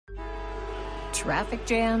Traffic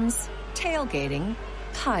jams, tailgating,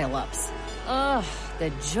 pile-ups. Ugh, the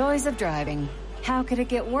joys of driving. How could it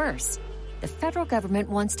get worse? The federal government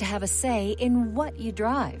wants to have a say in what you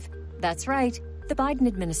drive. That's right. The Biden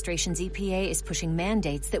administration's EPA is pushing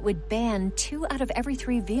mandates that would ban 2 out of every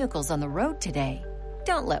 3 vehicles on the road today.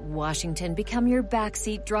 Don't let Washington become your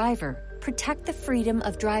backseat driver. Protect the freedom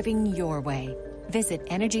of driving your way. Visit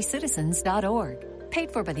EnergyCitizens.org. Paid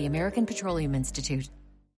for by the American Petroleum Institute.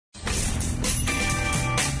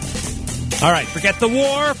 All right, forget the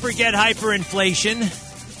war, forget hyperinflation.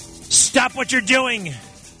 Stop what you're doing.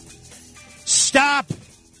 Stop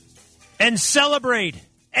and celebrate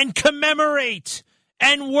and commemorate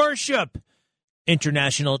and worship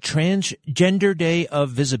International Transgender Day of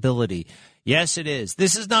Visibility. Yes, it is.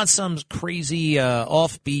 This is not some crazy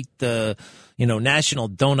offbeat, National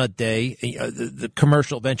Donut Day, the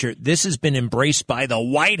commercial venture. This has been embraced by the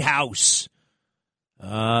White House.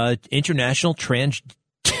 International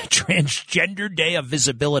Transgender Day of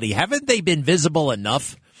Visibility. Haven't they been visible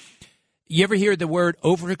enough? You ever hear the word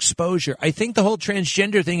overexposure? I think the whole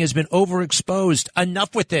transgender thing has been overexposed.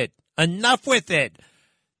 Enough with it. Enough with it.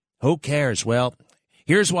 Who cares? Well,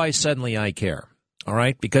 here's why suddenly I care. All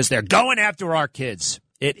right? Because they're going after our kids.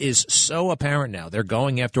 It is so apparent now. They're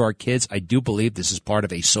going after our kids. I do believe this is part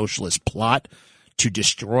of a socialist plot to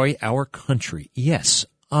destroy our country. Yes,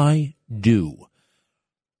 I do.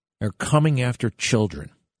 They're coming after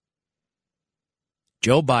children.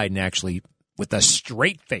 Joe Biden actually, with a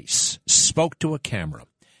straight face, spoke to a camera.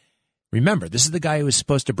 Remember, this is the guy who is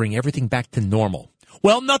supposed to bring everything back to normal.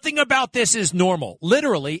 Well, nothing about this is normal.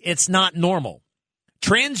 Literally, it's not normal.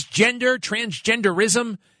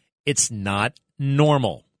 Transgenderism, it's not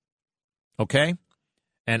normal. Okay?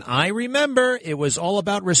 And I remember it was all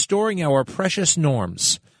about restoring our precious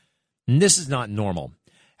norms. And this is not normal.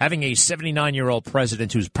 Having a 79-year-old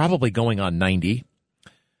president who's probably going on 90,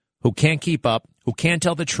 who can't keep up, who can't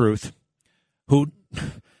tell the truth, who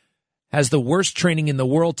has the worst training in the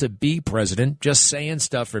world to be president, just saying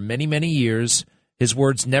stuff for many, many years. His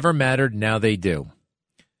words never mattered. Now they do.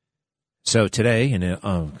 So today,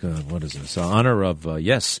 what is this? In honor of,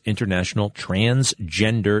 International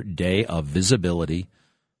Transgender Day of Visibility.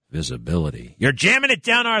 Visibility. You're jamming it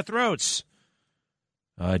down our throats.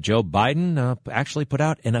 Joe Biden actually put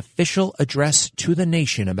out an official address to the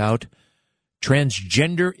nation about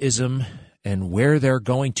transgenderism and where they're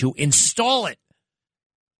going to install it.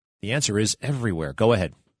 The answer is everywhere. Go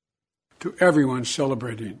ahead. To everyone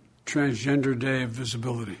celebrating Transgender Day of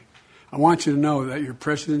Visibility, I want you to know that your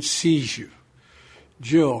president sees you.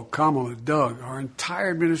 Jill, Kamala, Doug, our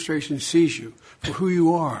entire administration sees you for who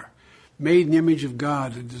you are, made in the image of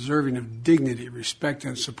God and deserving of dignity, respect,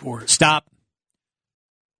 and support. Stop.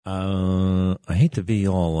 I hate to be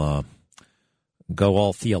go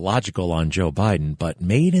all theological on Joe Biden, but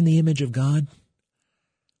made in the image of God?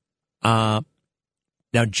 Now,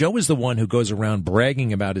 Joe is the one who goes around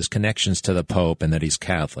bragging about his connections to the Pope and that he's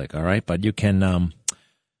Catholic, all right? But you can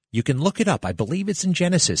look it up. I believe it's in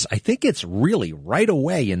Genesis. I think it's really right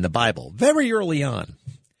away in the Bible, very early on.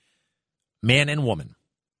 Man and woman,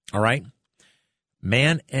 all right?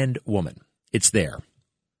 Man and woman. It's there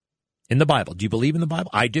in the Bible. Do you believe in the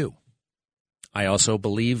Bible? I do. I also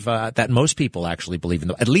believe that most people actually believe in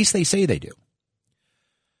the Bible. At least they say they do.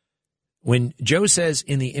 When Joe says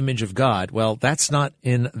in the image of God, well, that's not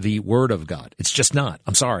in the Word of God. It's just not.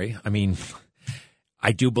 I'm sorry. I mean,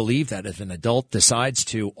 I do believe that if an adult decides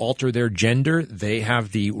to alter their gender, they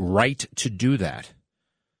have the right to do that.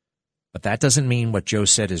 But that doesn't mean what Joe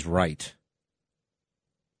said is right.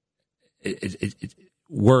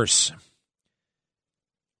 Worse.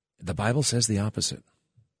 The Bible says the opposite.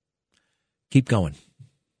 Keep going.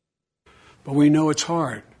 But we know it's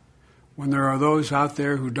hard when there are those out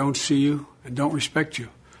there who don't see you and don't respect you.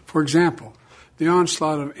 For example, the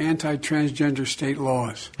onslaught of anti-transgender state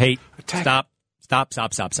laws. Hey, stop.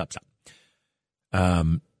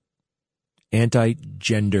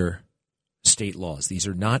 Anti-gender state laws. These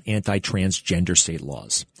are not anti-transgender state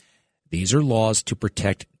laws. These are laws to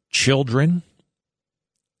protect children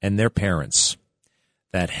and their parents.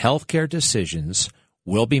 That healthcare decisions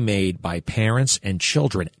will be made by parents and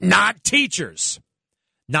children, not teachers.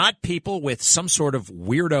 Not people with some sort of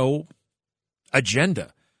weirdo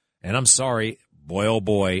agenda. And I'm sorry, boy, oh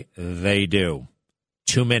boy, they do.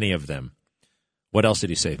 Too many of them. What else did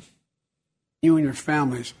he say? You and your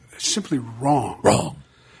families are simply wrong. Wrong.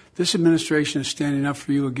 This administration is standing up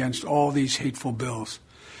for you against all these hateful bills.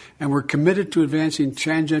 And we're committed to advancing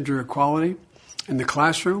transgender equality in the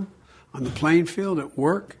classroom, on the playing field, at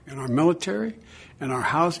work, in our military, in our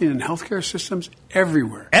housing and healthcare systems,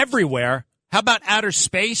 everywhere. Everywhere? How about outer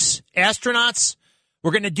space? Astronauts?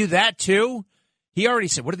 We're going to do that too? He already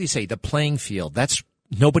said, what did he say? The playing field.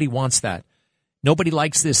 Nobody wants that. Nobody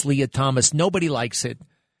likes this, Leah Thomas. Nobody likes it.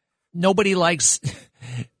 Nobody likes,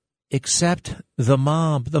 except the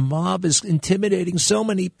mob. The mob is intimidating so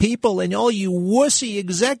many people, and all you wussy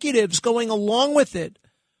executives going along with it.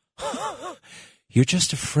 You're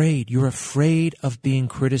just afraid. You're afraid of being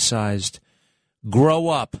criticized. Grow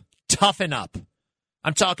up. Toughen up.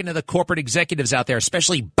 I'm talking to the corporate executives out there,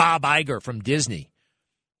 especially Bob Iger from Disney.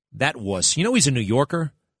 That wuss. You know he's a New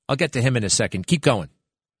Yorker? I'll get to him in a second. Keep going.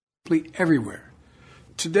 Everywhere.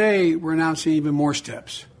 Today, we're announcing even more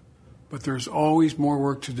steps, but there's always more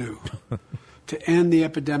work to do to end the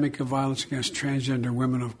epidemic of violence against transgender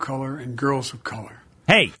women of color and girls of color.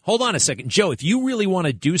 Hey, hold on a second. Joe, if you really want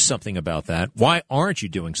to do something about that, why aren't you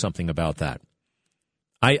doing something about that?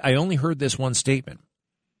 I only heard this one statement.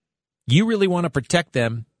 You really want to protect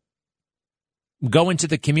them, go into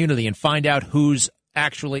the community and find out who's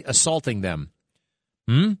actually assaulting them.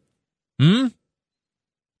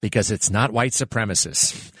 Because it's not white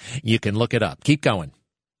supremacists. You can look it up. Keep going.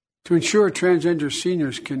 To ensure transgender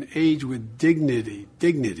seniors can age with dignity,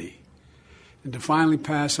 and to finally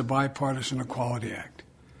pass a bipartisan Equality Act.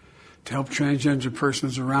 To help transgender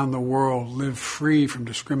persons around the world live free from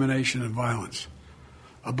discrimination and violence.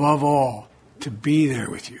 Above all, to be there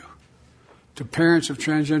with you. To parents of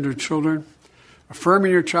transgender children,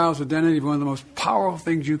 affirming your child's identity is one of the most powerful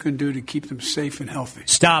things you can do to keep them safe and healthy.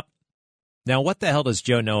 Stop. Now, what the hell does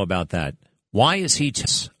Joe know about that? Why is he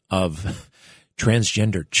of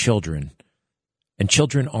transgender children? And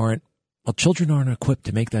children aren't equipped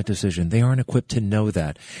to make that decision. They aren't equipped to know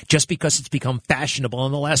that. Just because it's become fashionable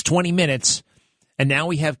in the last 20 minutes, and now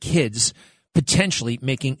we have kids potentially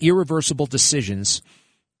making irreversible decisions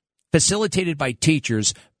facilitated by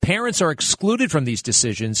teachers. Parents are excluded from these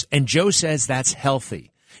decisions, and Joe says that's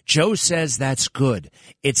healthy. Joe says that's good.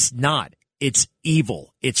 It's not. It's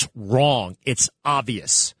evil. It's wrong. It's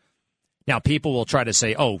obvious. Now, people will try to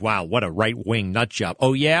say, oh, wow, what a right-wing nut job.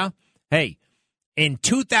 Oh, yeah? Hey, in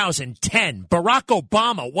 2010, Barack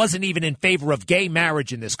Obama wasn't even in favor of gay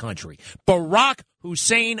marriage in this country. Barack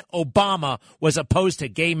Hussein Obama was opposed to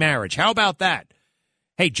gay marriage. How about that?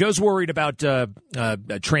 Hey, Joe's worried about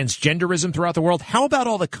transgenderism throughout the world. How about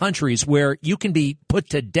all the countries where you can be put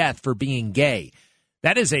to death for being gay?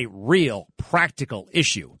 That is a real practical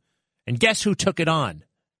issue. And guess who took it on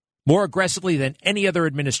more aggressively than any other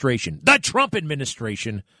administration? The Trump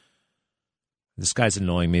administration. This guy's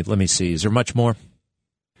annoying me. Let me see. Is there much more?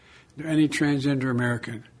 To any transgender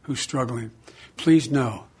American who's struggling, please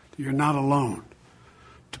know that you're not alone.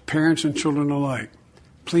 To parents and children alike,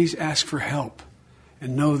 please ask for help.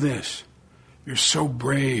 And know this, you're so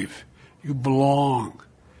brave. You belong.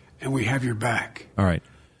 And we have your back. All right.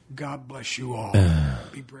 God bless you all.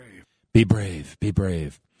 Be brave. Be brave. Be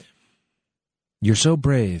brave. You're so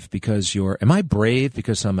brave because am I brave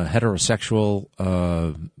because I'm a heterosexual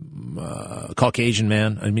Caucasian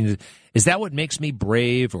man? I mean, is that what makes me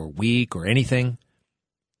brave or weak or anything?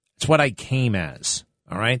 It's what I came as.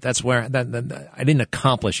 All right. That's where I didn't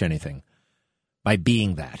accomplish anything by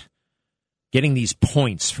being that. Getting these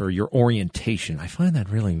points for your orientation, I find that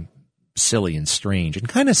really silly and strange and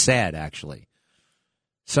kind of sad, actually.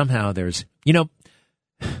 Somehow there's,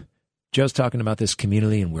 Joe's talking about this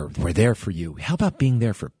community and we're there for you. How about being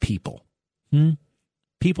there for people?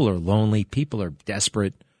 People are lonely. People are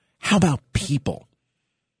desperate. How about people?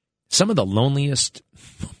 Some of the loneliest,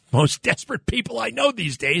 most desperate people I know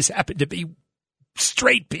these days happen to be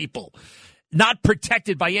straight people, not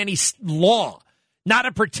protected by any law. Not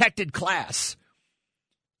a protected class.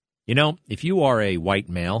 If you are a white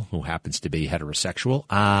male who happens to be heterosexual,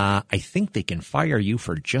 I think they can fire you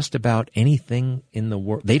for just about anything in the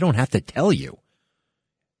world. They don't have to tell you.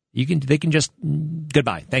 They can just,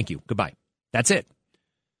 goodbye, thank you, goodbye. That's it.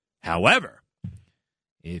 However,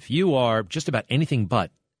 if you are just about anything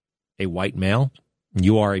but a white male,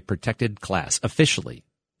 you are a protected class, officially,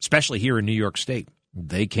 especially here in New York State.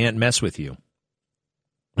 They can't mess with you.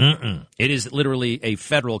 It is literally a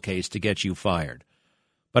federal case to get you fired.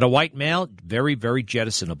 But a white male, very, very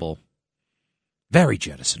jettisonable. Very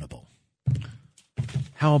jettisonable.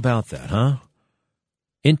 How about that, huh?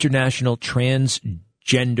 International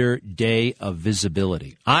Transgender Day of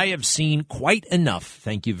Visibility. I have seen quite enough,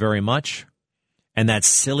 thank you very much. And that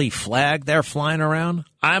silly flag they're flying around,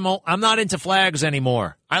 I'm not into flags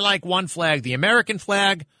anymore. I like one flag, the American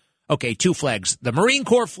flag. Okay, two flags, the Marine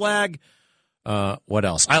Corps flag. What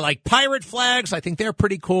else? I like pirate flags. I think they're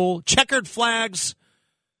pretty cool. Checkered flags.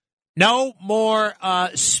 No more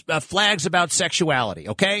flags about sexuality,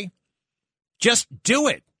 okay? Just do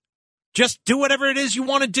it. Just do whatever it is you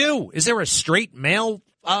want to do. Is there a straight male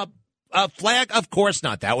flag? Of course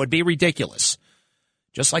not. That would be ridiculous.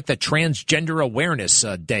 Just like the Transgender Awareness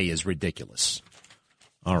Day is ridiculous.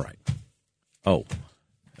 All right. Oh,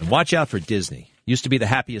 and watch out for Disney. Used to be the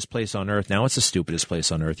happiest place on earth. Now it's the stupidest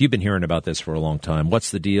place on earth. You've been hearing about this for a long time.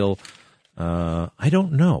 What's the deal? I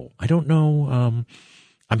don't know.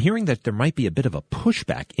 I'm hearing that there might be a bit of a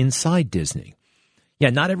pushback inside Disney. Yeah,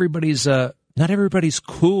 not everybody's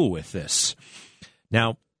cool with this.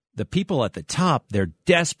 Now, the people at the top, they're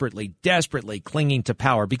desperately clinging to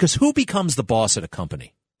power because who becomes the boss at a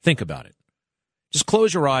company? Think about it. Just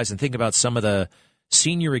close your eyes and think about some of the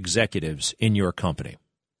senior executives in your company.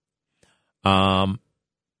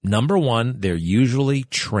 Number one, they're usually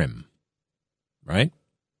trim, right?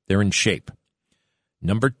 They're in shape.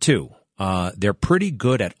 Number two, they're pretty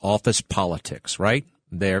good at office politics, right?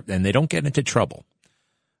 And they don't get into trouble.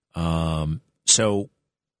 So,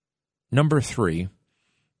 number three,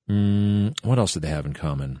 what else do they have in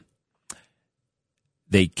common?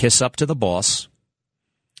 They kiss up to the boss.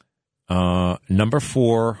 Number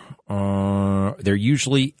four, they're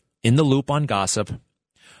usually in the loop on gossip.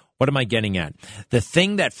 What am I getting at? The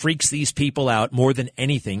thing that freaks these people out more than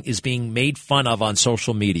anything is being made fun of on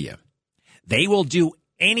social media. They will do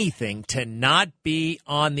anything to not be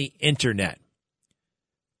on the internet.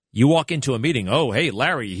 You walk into a meeting, oh, hey,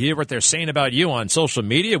 Larry, you hear what they're saying about you on social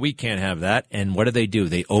media? We can't have that. And what do?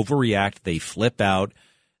 They overreact. They flip out.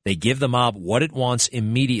 They give the mob what it wants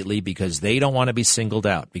immediately because they don't want to be singled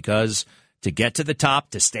out. Because to get to the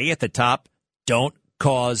top, to stay at the top, don't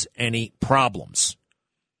cause any problems.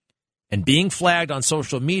 And being flagged on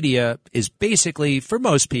social media is basically, for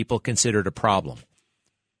most people, considered a problem.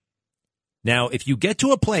 Now, if you get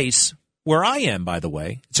to a place where I am, by the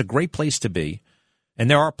way, it's a great place to be. And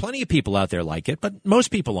there are plenty of people out there like it, but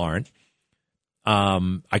most people aren't.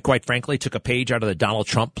 I quite frankly took a page out of the Donald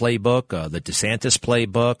Trump playbook, the DeSantis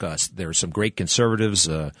playbook. There are some great conservatives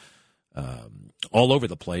all over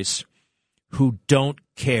the place who don't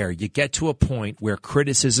care. You get to a point where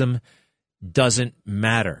criticism doesn't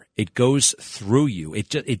matter. It goes through you.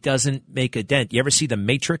 It doesn't make a dent. You ever see The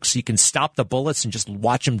Matrix? You can stop the bullets and just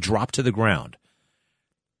watch them drop to the ground.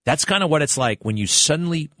 That's kind of what it's like when you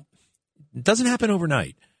suddenly... It doesn't happen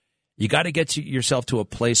overnight. You got to get yourself to a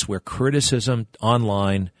place where criticism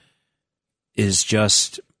online is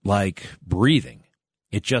just like breathing.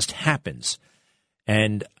 It just happens.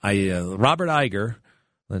 And Robert Iger,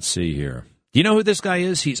 let's see here. Do you know who this guy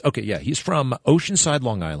is? He's from Oceanside,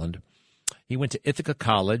 Long Island. He went to Ithaca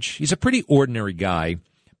College. He's a pretty ordinary guy,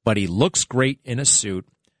 but he looks great in a suit.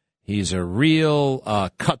 He's a real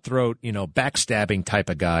cutthroat, backstabbing type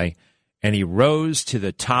of guy. And he rose to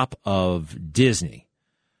the top of Disney,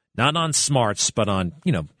 not on smarts, but on,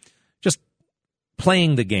 just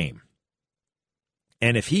playing the game.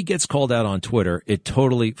 And if he gets called out on Twitter, it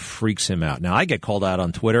totally freaks him out. Now, I get called out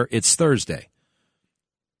on Twitter. It's Thursday.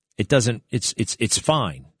 It's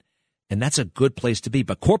fine. And that's a good place to be.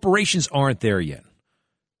 But corporations aren't there yet.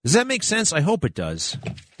 Does that make sense? I hope it does.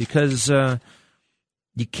 Because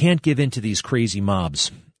you can't give in to these crazy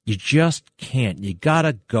mobs. You just can't. You got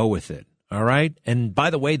to go with it. All right? And by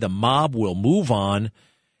the way, the mob will move on.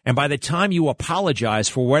 And by the time you apologize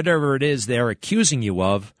for whatever it is they're accusing you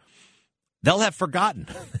of, they'll have forgotten.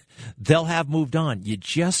 They'll have moved on. You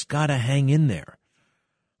just got to hang in there.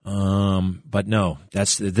 But no,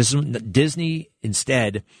 Disney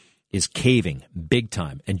instead is caving big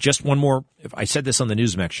time. And just one more, I said this on the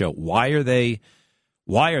Newsmax show. Why are they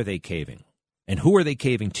caving? And who are they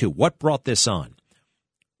caving to? What brought this on?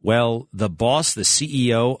 Well, the boss, the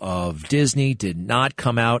CEO of Disney, did not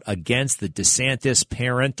come out against the DeSantis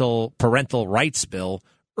parental rights bill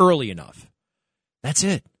early enough. That's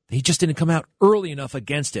it. He just didn't come out early enough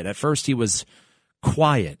against it. At first, he was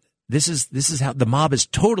quiet. This is how the mob is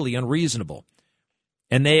totally unreasonable,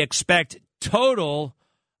 and they expect total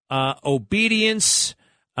obedience.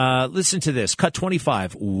 Listen to this. Cut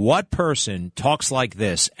 25. What person talks like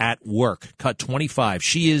this at work? Cut 25.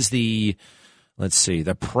 She is the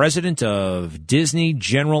president of Disney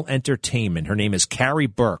General Entertainment. Her name is Carrie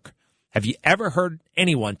Burke. Have you ever heard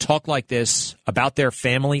anyone talk like this about their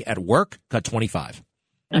family at work? Cut 25.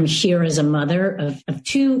 I'm here as a mother of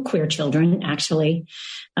two queer children, actually,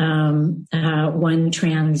 one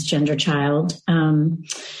transgender child and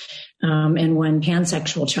one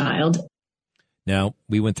pansexual child. Now,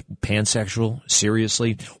 we went through pansexual,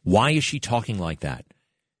 seriously? Why is she talking like that?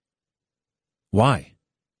 Why?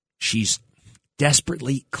 She's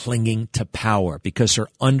desperately clinging to power because her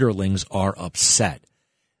underlings are upset.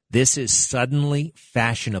 This is suddenly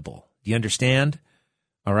fashionable. Do you understand?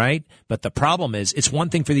 All right. But the problem is, it's one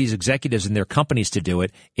thing for these executives and their companies to do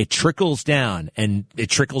it. It trickles down, and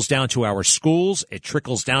it trickles down to our schools. It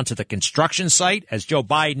trickles down to the construction site. As Joe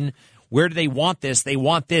Biden, where do they want this? They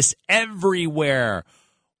want this everywhere.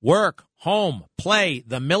 Work, home, play,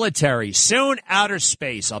 the military, soon outer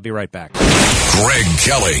space. I'll be right back. Greg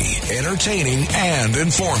Kelly, entertaining and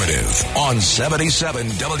informative on 77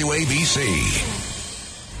 WABC.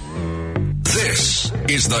 This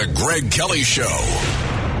is the Greg Kelly Show.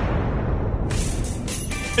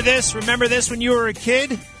 Remember this when you were a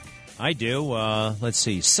kid? I do. Let's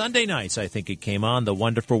see. Sunday nights, I think it came on. The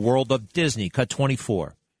Wonderful World of Disney. Cut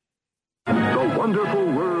 24. The Wonderful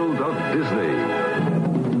World of Disney.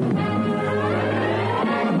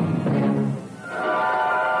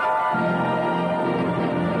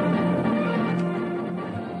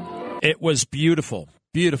 It was beautiful.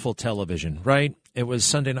 Beautiful television, right? It was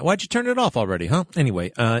Sunday night. Why'd you turn it off already, huh?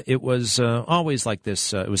 Anyway, it was always like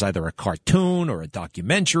this. It was either a cartoon or a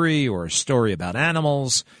documentary or a story about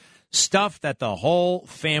animals, stuff that the whole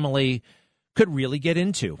family could really get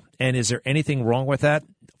into. And is there anything wrong with that?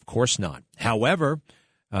 Of course not. However,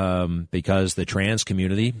 because the trans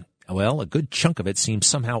community, well, a good chunk of it seems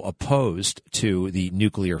somehow opposed to the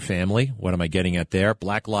nuclear family. What am I getting at there?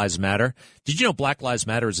 Black Lives Matter. Did you know Black Lives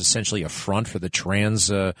Matter is essentially a front for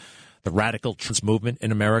the the radical trans movement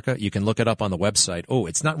in America? You can look it up on the website. Oh,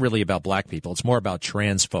 it's not really about black people. It's more about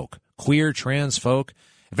trans folk, queer trans folk.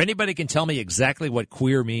 If anybody can tell me exactly what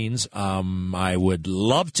queer means, I would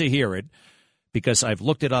love to hear it, because I've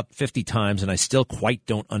looked it up 50 times and I still quite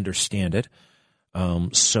don't understand it.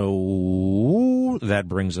 So that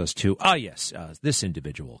brings us to, this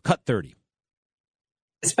individual, cut 30.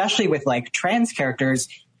 Especially with like trans characters,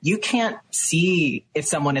 you can't see if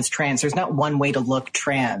someone is trans. There's not one way to look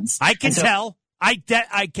trans. I can tell. I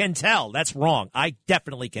can tell. That's wrong. I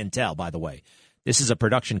definitely can tell, by the way. This is a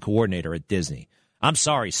production coordinator at Disney. I'm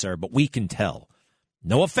sorry, sir, but we can tell.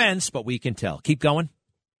 No offense, but we can tell. Keep going.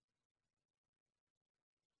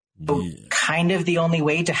 Kind of the only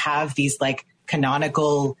way to have these like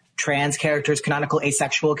canonical trans characters, canonical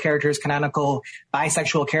asexual characters, canonical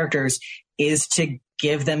bisexual characters is to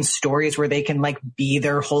give them stories where they can like be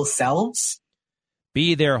their whole selves.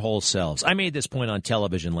 Be their whole selves. I made this point on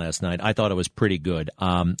television last night. I thought it was pretty good.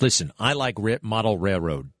 Listen, I like model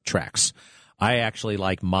railroad tracks. I actually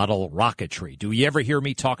like model rocketry. Do you ever hear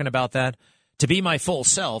me talking about that? To be my full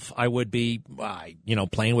self, I would be,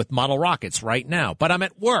 playing with model rockets right now. But I'm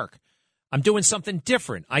at work. I'm doing something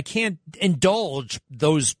different. I can't indulge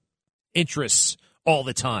those interests all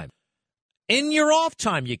the time. In your off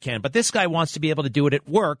time, you can. But this guy wants to be able to do it at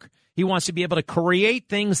work. He wants to be able to create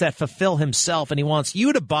things that fulfill himself, and he wants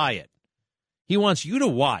you to buy it. He wants you to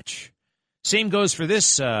watch. Same goes for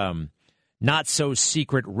this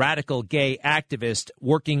not-so-secret radical gay activist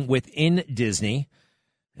working within Disney.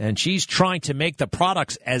 And she's trying to make the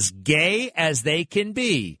products as gay as they can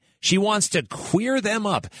be. She wants to queer them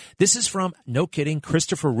up. This is from, no kidding,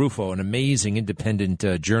 Christopher Rufo, an amazing independent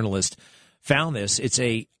journalist, found this. It's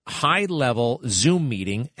a high-level Zoom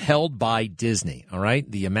meeting held by Disney, all right?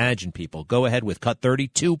 The Imagine people. Go ahead with cut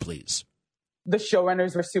 32, please. The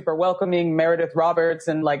showrunners were super welcoming. Meredith Roberts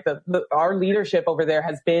and like our leadership over there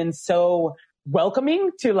has been so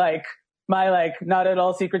welcoming to like my like not at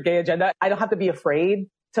all secret gay agenda. I don't have to be afraid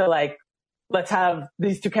to like, let's have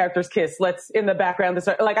these two characters kiss. Let's in the background.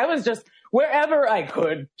 Like I was just wherever I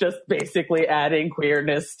could, just basically adding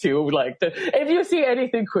queerness to like if you see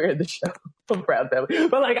anything queer in the show, I'm proud of them.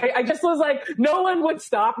 But like I just was like, no one would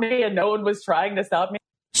stop me, and no one was trying to stop me.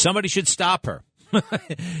 Somebody should stop her.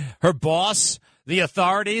 Her boss, the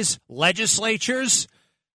authorities, legislatures.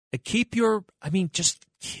 It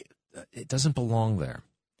doesn't belong there.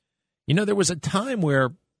 You know, there was a time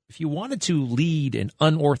where if you wanted to lead an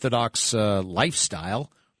unorthodox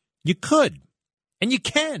lifestyle, you could. And you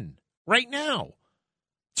can right now.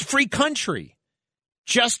 It's a free country.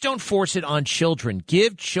 Just don't force it on children.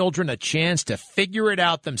 Give children a chance to figure it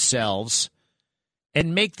out themselves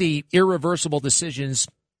and make the irreversible decisions,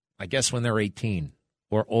 I guess, when they're 18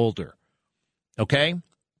 or older. Okay?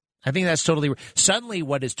 I think that's totally... Suddenly,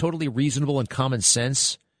 what is totally reasonable and common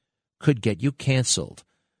sense could get you canceled.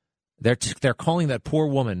 They're calling that poor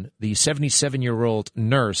woman, the 77-year-old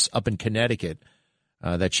nurse up in Connecticut,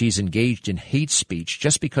 that she's engaged in hate speech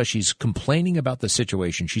just because she's complaining about the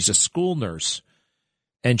situation. She's a school nurse,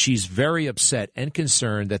 and she's very upset and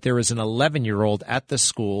concerned that there is an 11-year-old at the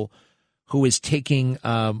school who is taking,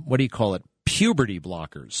 puberty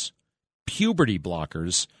blockers. Puberty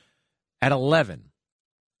blockers at 11.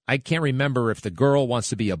 I can't remember if the girl wants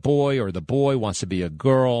to be a boy or the boy wants to be a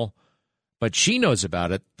girl. But she knows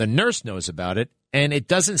about it, the nurse knows about it, and it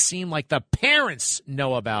doesn't seem like the parents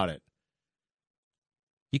know about it.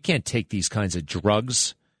 You can't take these kinds of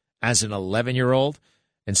drugs as an 11-year-old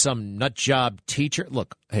and some nut job teacher.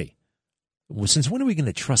 Look, hey, since when are we going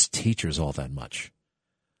to trust teachers all that much?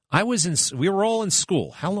 We were all in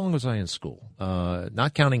school. How long was I in school?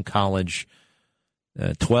 Not counting college,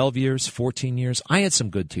 12 years, 14 years. I had some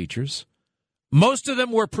good teachers. Most of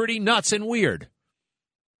them were pretty nuts and weird.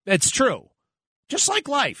 It's true. Just like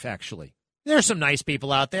life, actually. There's some nice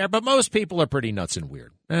people out there, but most people are pretty nuts and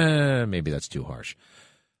weird. Maybe that's too harsh.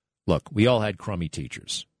 Look, we all had crummy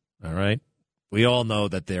teachers, all right? We all know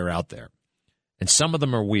that they're out there. And some of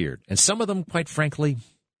them are weird. And some of them, quite frankly,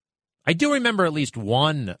 I do remember at least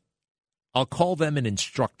one, I'll call them an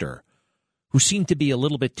instructor, who seemed to be a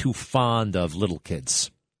little bit too fond of little kids.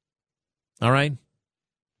 All right?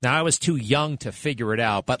 Now, I was too young to figure it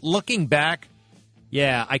out, but looking back,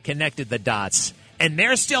 yeah, I connected the dots. And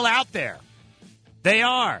they're still out there. They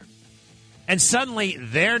are. And suddenly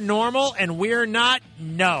they're normal and we're not?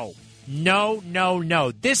 No. No, no,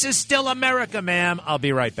 no. This is still America, ma'am. I'll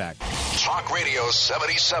be right back. Talk Radio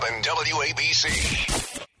 77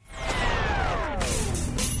 WABC.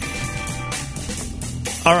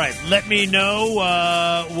 All right, let me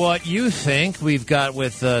know what you think. We've got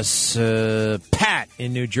with us Pat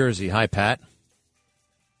in New Jersey. Hi, Pat.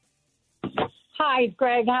 Hi,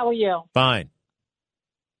 Greg. How are you? Fine.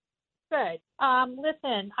 Good.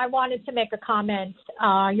 Listen, I wanted to make a comment.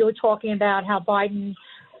 You were talking about how Biden,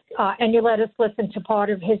 and you let us listen to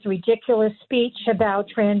part of his ridiculous speech about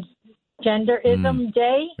transgenderism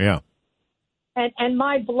day. Yeah. And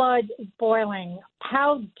my blood is boiling.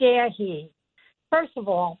 How dare he? First of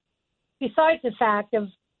all, besides the fact of,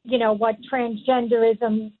 what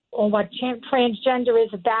transgenderism or what transgender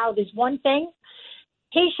is about is one thing,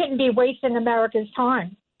 he shouldn't be wasting America's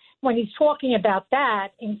time when he's talking about that.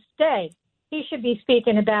 Instead, he should be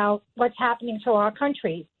speaking about what's happening to our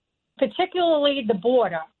country, particularly the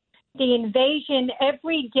border, the invasion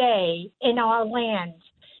every day in our land.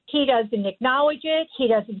 He doesn't acknowledge it. He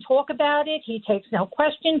doesn't talk about it. He takes no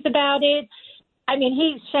questions about it. I mean,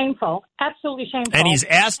 he's shameful, absolutely shameful. And he's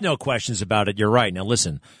asked no questions about it. You're right. Now,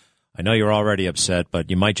 listen, I know you're already upset, but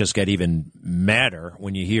you might just get even madder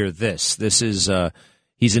when you hear this. This is,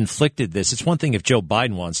 he's inflicted this. It's one thing if Joe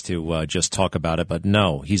Biden wants to just talk about it, but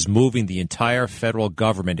no, he's moving the entire federal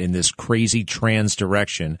government in this crazy trans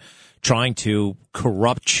direction, trying to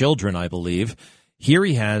corrupt children, I believe. Here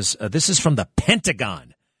he has, this is from the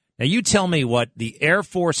Pentagon. Now, you tell me what the Air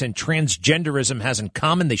Force and transgenderism has in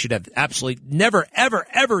common. They should have absolutely never, ever,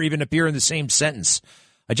 ever even appear in the same sentence.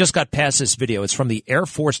 I just got past this video. It's from the Air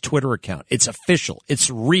Force Twitter account. It's official.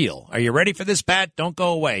 It's real. Are you ready for this, Pat? Don't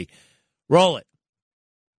go away. Roll it.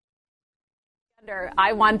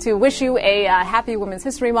 I want to wish you a happy Women's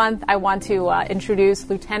History Month. I want to introduce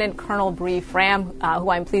Lieutenant Colonel Bree Fram,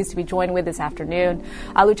 who I'm pleased to be joined with this afternoon.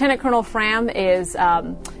 Lieutenant Colonel Fram is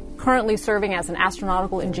currently serving as an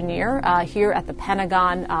astronautical engineer here at the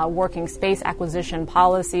Pentagon, working space acquisition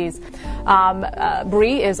policies.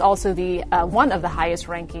 Bree is also the one of the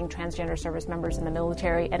highest-ranking transgender service members in the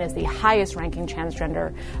military and is the highest-ranking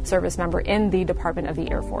transgender service member in the Department of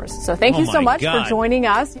the Air Force. So thank you so much for joining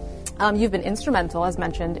us. You've been instrumental, as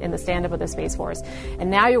mentioned, in the stand-up of the Space Force. And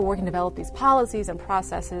now you're working to develop these policies and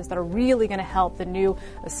processes that are really going to help the new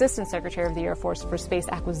Assistant Secretary of the Air Force for Space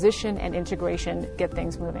Acquisition and Integration get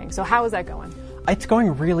things moving. So how is that going? It's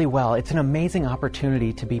going really well. It's an amazing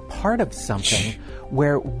opportunity to be part of something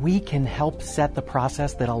where we can help set the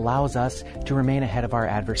process that allows us to remain ahead of our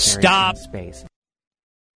adversaries in space.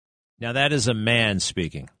 Now, that is a man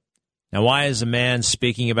speaking. Now, why is a man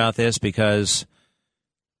speaking about this? Because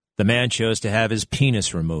the man chose to have his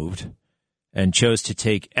penis removed and chose to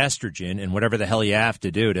take estrogen and whatever the hell you have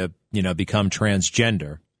to do to, become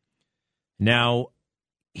transgender. Now,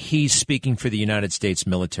 he's speaking for the United States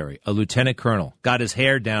military, a lieutenant colonel, got his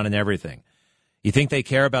hair down and everything. You think they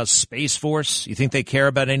care about Space Force? You think they care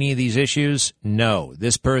about any of these issues? No.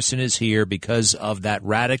 This person is here because of that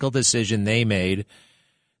radical decision they made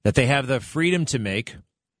that they have the freedom to make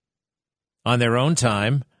on their own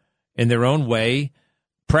time, in their own way,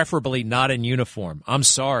 preferably not in uniform. I'm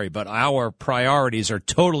sorry, but our priorities are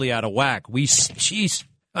totally out of whack.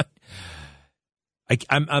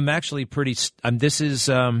 I'm actually pretty. This is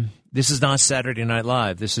not Saturday Night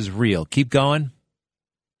Live. This is real. Keep going.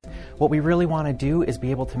 What we really want to do is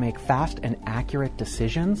be able to make fast and accurate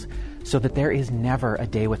decisions so that there is never a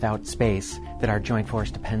day without space that our joint force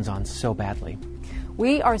depends on so badly.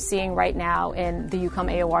 We are seeing right now in the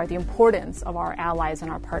EUCOM AOR the importance of our allies and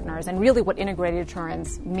our partners, and really what integrated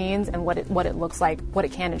deterrence means and what it looks like, what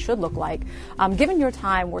it can and should look like. Given your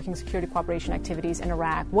time working security cooperation activities in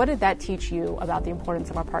Iraq, what did that teach you about the importance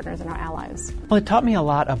of our partners and our allies? Well, it taught me a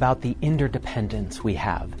lot about the interdependence we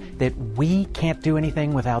have, that we can't do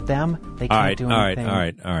anything without them. They can't do anything.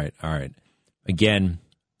 All right. Again,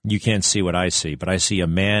 you can't see what I see, but I see a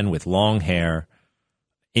man with long hair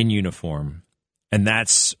in uniform. And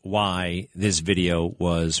that's why this video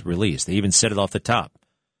was released. They even said it off the top.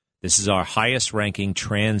 This is our highest-ranking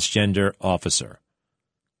transgender officer.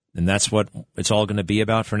 And that's what it's all going to be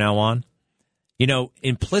about from now on. You know,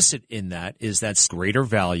 implicit in that is that's greater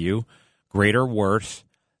value, greater worth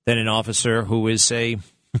than an officer who is, say,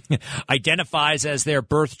 identifies as their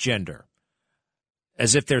birth gender.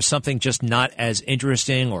 As if there's something just not as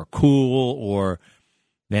interesting or cool or...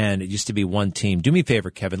 Man, it used to be one team. Do me a favor,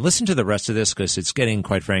 Kevin. Listen to the rest of this because it's getting,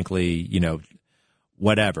 quite frankly,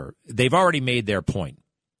 whatever. They've already made their point.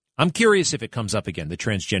 I'm curious if it comes up again, the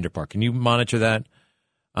transgender part. Can you monitor that?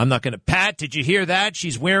 I'm not going to. Pat, did you hear that?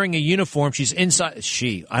 She's wearing a uniform. She's inside.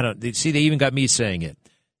 See, they even got me saying it.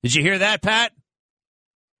 Did you hear that, Pat?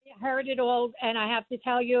 I heard it all, and I have to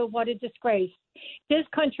tell you what a disgrace. This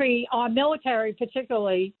country, our military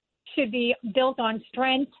particularly, should be built on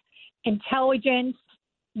strength, intelligence,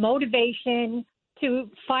 motivation to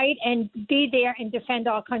fight and be there and defend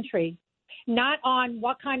our country, not on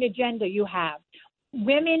what kind of gender you have.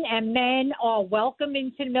 Women and men are welcome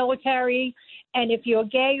into the military, and if you're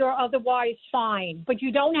gay or otherwise, fine. But you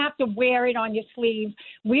don't have to wear it on your sleeve.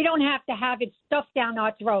 We don't have to have it stuffed down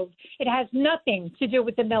our throat. It has nothing to do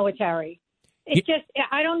with the military. It's just,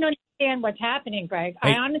 I don't understand what's happening, Greg.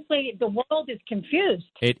 Honestly, the world is confused.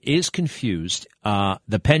 It is confused.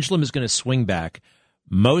 The pendulum is going to swing back.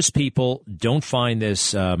 Most people don't find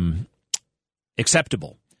this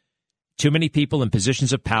acceptable. Too many people in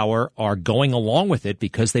positions of power are going along with it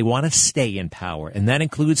because they want to stay in power. And that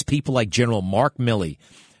includes people like General Mark Milley,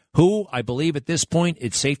 who I believe at this point,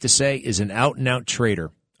 it's safe to say, is an out-and-out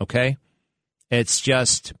traitor, okay? It's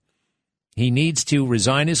just he needs to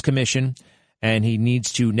resign his commission, and he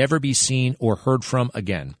needs to never be seen or heard from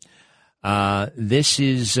again. This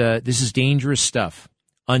is dangerous stuff,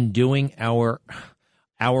 undoing our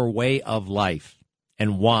way of life.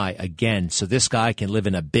 And why? Again, so this guy can live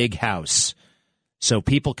in a big house, so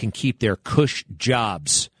people can keep their cush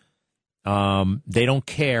jobs. They don't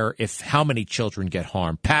care how many children get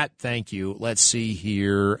harmed. Pat, thank you. Let's see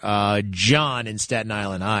here. John in Staten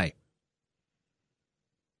Island. Hi.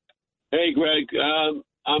 Hey, Greg.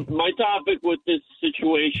 My topic with this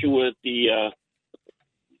situation with the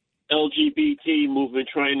LGBT movement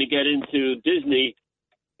trying to get into Disney,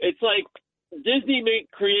 it's like Disney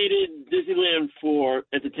created Disneyland for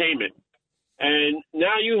entertainment, and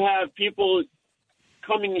now you have people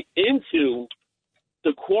coming into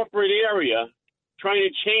the corporate area trying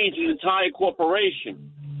to change an entire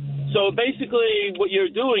corporation. So basically what you're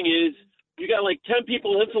doing is you got like 10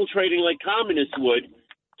 people infiltrating like communists would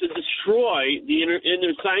to destroy the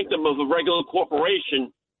inner sanctum of a regular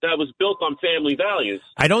corporation that was built on family values.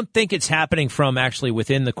 I don't think it's happening from actually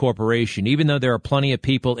within the corporation, even though there are plenty of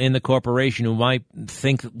people in the corporation who might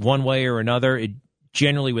think one way or another. It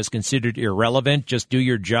generally was considered irrelevant. Just do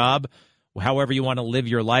your job. However you want to live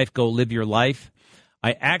your life, go live your life.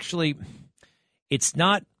 It's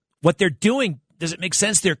not what they're doing. Does it make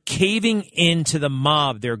sense? They're caving into the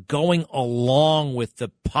mob. They're going along with the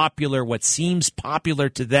what seems popular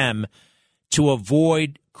to them to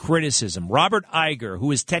avoid criticism. Robert Iger, who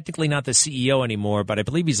is technically not the CEO anymore, but I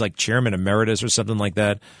believe he's like chairman emeritus or something like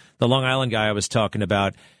that, the Long Island guy I was talking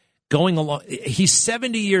about, going along. He's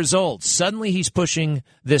 70 years old. Suddenly he's pushing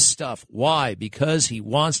this stuff. Why? Because he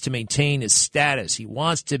wants to maintain his status. He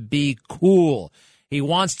wants to be cool. He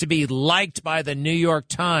wants to be liked by the New York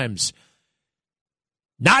Times.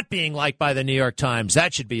 Not being liked by the New York Times,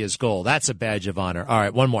 that should be his goal. That's a badge of honor. All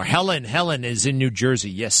right, one more. Helen is in New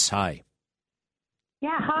Jersey. Yes, hi.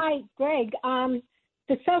 Yeah, hi, Greg.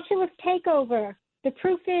 The socialist takeover. The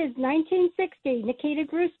proof is 1960, Nikita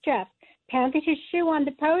Khrushchev pounded his shoe on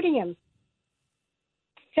the podium,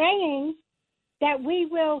 saying that we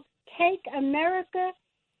will take America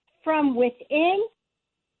from within.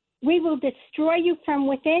 We will destroy you from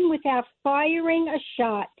within without firing a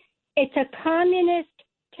shot. It's a communist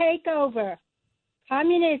takeover.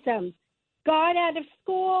 Communism. God out of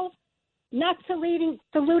school, not saluting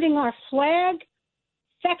our flag,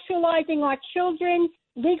 sexualizing our children,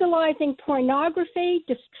 legalizing pornography,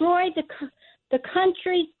 destroy the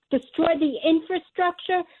country, destroy the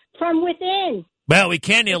infrastructure from within. Well, we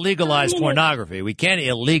can't illegalize pornography. We can't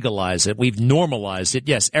illegalize it. We've normalized it.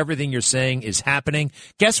 Yes, everything you're saying is happening.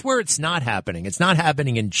 Guess where it's not happening? It's not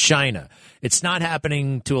happening in China. It's not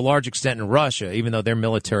happening to a large extent in Russia, even though their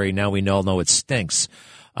military, now we all know it stinks.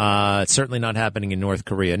 It's certainly not happening in North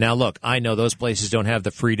Korea. Now, look, I know those places don't have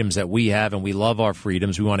the freedoms that we have, and we love our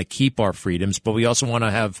freedoms. We want to keep our freedoms, but we also want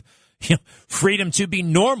to have freedom to be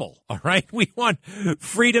normal, all right? We want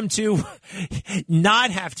freedom to not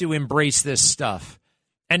have to embrace this stuff.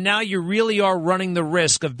 And now you really are running the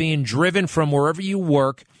risk of being driven from wherever you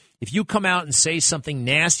work. If you come out and say something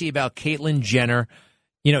nasty about Caitlyn Jenner,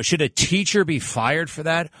 should a teacher be fired for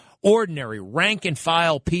that? Ordinary,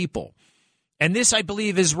 rank-and-file people. And this, I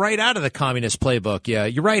believe, is right out of the communist playbook. Yeah,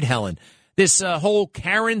 you're right, Helen. This whole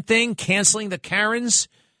Karen thing, canceling the Karens,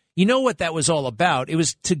 you know what that was all about? It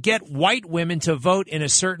was to get white women to vote in a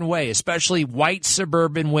certain way, especially white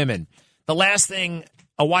suburban women. The last thing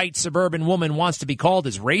a white suburban woman wants to be called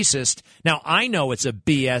is racist. Now, I know it's a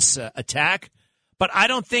BS attack, but I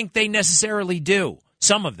don't think they necessarily do,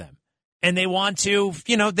 some of them. And they want to,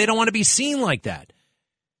 they don't want to be seen like that.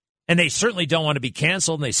 And they certainly don't want to be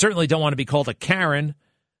canceled, and they certainly don't want to be called a Karen.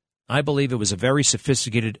 I believe it was a very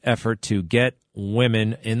sophisticated effort to get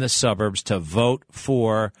women in the suburbs to vote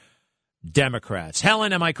for Democrats.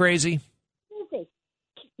 Helen, am I crazy?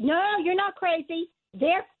 No, you're not crazy.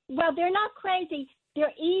 They're not crazy.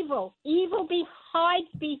 They're evil. Evil hides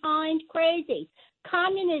behind crazy.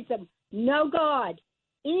 Communism, no God.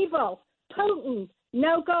 Evil. Putin,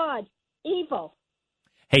 no God. Evil.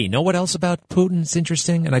 Hey, you know what else about Putin is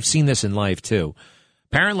interesting? And I've seen this in life, too.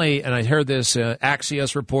 Apparently, and I heard this,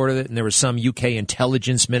 Axios reported it, and there was some UK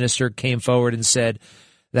intelligence minister came forward and said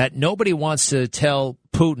that nobody wants to tell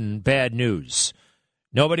Putin bad news.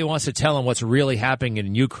 Nobody wants to tell him what's really happening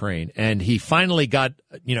in Ukraine. And he finally got,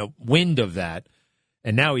 wind of that.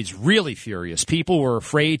 And now he's really furious. People were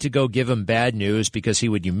afraid to go give him bad news because he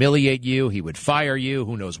would humiliate you. He would fire you.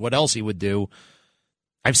 Who knows what else he would do.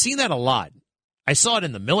 I've seen that a lot. I saw it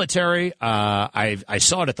in the military. I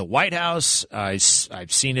saw it at the White House.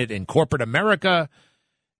 I've seen it in corporate America.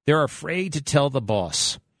 They're afraid to tell the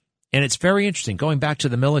boss. And it's very interesting. Going back to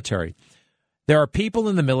the military, there are people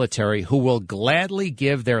in the military who will gladly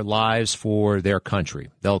give their lives for their country.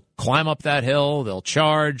 They'll climb up that hill. They'll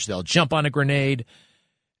charge. They'll jump on a grenade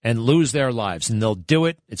and lose their lives. And they'll do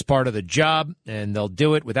it. It's part of the job, and they'll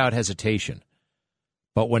do it without hesitation.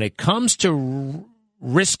 But when it comes to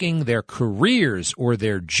risking their careers or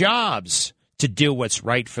their jobs to do what's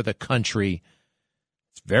right for the country,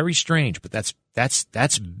 it's very strange, but that's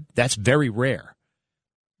very rare.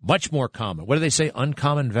 Much more common. What do they say?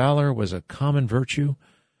 Uncommon valor was a common virtue?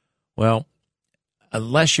 Well,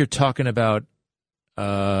 unless you're talking about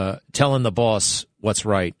telling the boss what's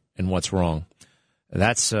right and what's wrong.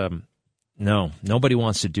 That's, no, nobody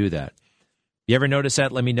wants to do that. You ever notice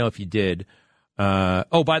that? Let me know if you did.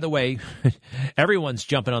 By the way, everyone's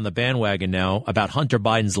jumping on the bandwagon now about Hunter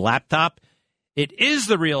Biden's laptop. It is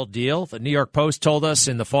the real deal. The New York Post told us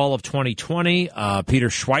in the fall of 2020. Peter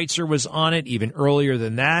Schweitzer was on it even earlier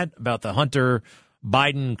than that about the Hunter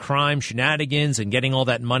Biden crime shenanigans and getting all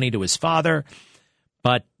that money to his father.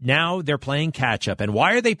 But now they're playing catch-up. And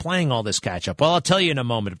why are they playing all this catch-up? Well, I'll tell you in a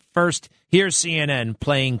moment. First, here's CNN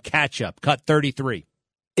playing catch-up. Cut 33.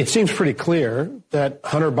 It seems pretty clear that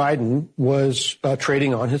Hunter Biden was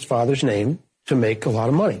trading on his father's name to make a lot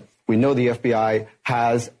of money. We know the FBI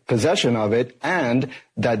has possession of it and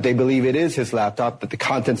that they believe it is his laptop, that the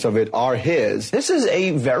contents of it are his. This is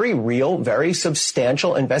a very real, very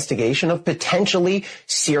substantial investigation of potentially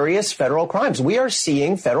serious federal crimes. We are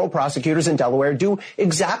seeing federal prosecutors in Delaware do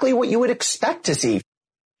exactly what you would expect to see.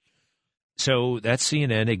 So that's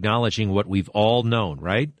CNN acknowledging what we've all known,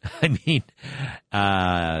 right? I mean,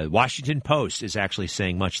 Washington Post is actually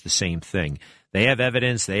saying much the same thing. They have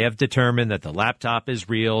evidence. They have determined that the laptop is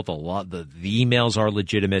real. The emails are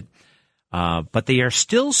legitimate. But they are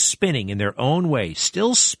still spinning in their own way,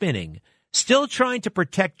 still trying to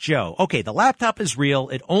protect Joe. Okay, the laptop is real.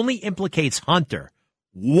 It only implicates Hunter.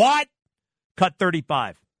 What? Cut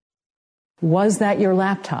 35. Was that your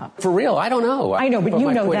laptop? For real, I don't know. I know, but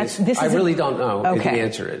you know that's this. I really don't know. Okay. The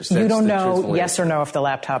answer is you don't know yes or no if the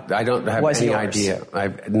laptop. I don't have any idea. I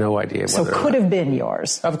have no idea. So could have been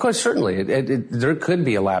yours. Of course, certainly. There could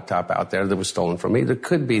be a laptop out there that was stolen from me. There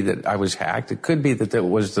could be that I was hacked. It could be that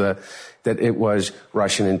it was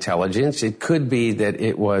Russian intelligence. It could be that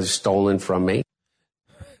it was stolen from me.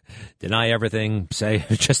 Deny everything. Say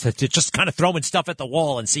just kind of throwing stuff at the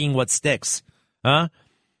wall and seeing what sticks, huh?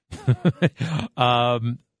 All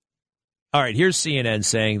right, here's CNN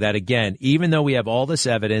saying that, again, even though we have all this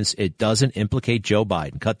evidence, it doesn't implicate Joe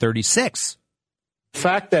Biden. Cut 36. The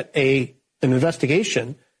fact that an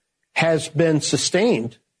investigation has been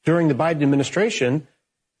sustained during the Biden administration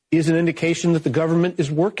is an indication that the government is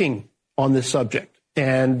working on this subject.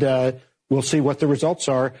 And we'll see what the results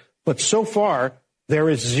are. But so far, there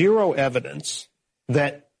is zero evidence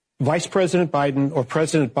that Vice President Biden or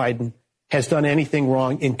President Biden has done anything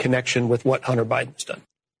wrong in connection with what Hunter Biden's done.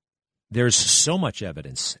 There's so much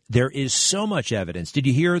evidence. There is so much evidence. Did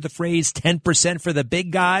you hear the phrase 10% for the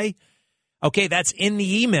big guy? Okay, that's in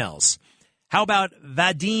the emails. How about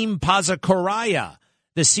Vadim Pazakoraya,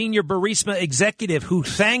 the senior Burisma executive who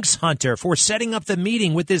thanks Hunter for setting up the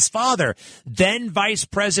meeting with his father, then Vice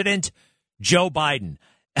President Joe Biden?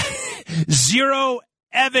 Zero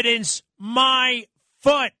evidence, my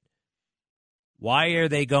foot. Why are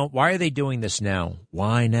they doing this now?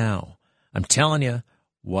 Why now? I'm telling you,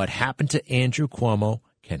 what happened to Andrew Cuomo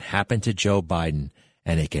can happen to Joe Biden,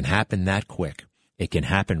 and it can happen that quick. It can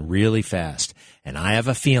happen really fast. And I have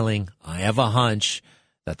a feeling, I have a hunch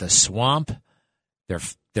that the swamp,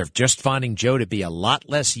 they're just finding Joe to be a lot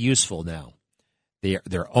less useful now.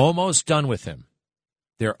 They're almost done with him.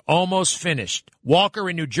 They're almost finished. Walker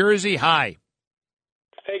in New Jersey, hi.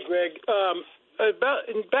 Hey, Greg.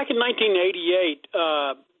 Back in 1988,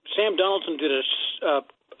 Sam Donaldson did a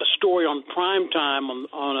story on primetime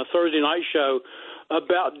on a Thursday night show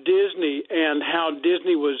about Disney and how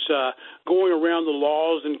Disney was going around the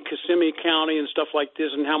laws in Kissimmee County and stuff like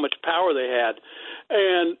this and how much power they had.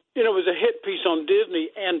 And, it was a hit piece on Disney.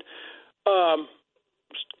 And a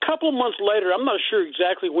couple of months later, I'm not sure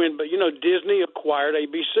exactly when, but, Disney acquired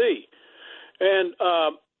ABC. And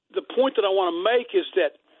the point that I want to make is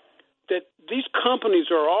that these companies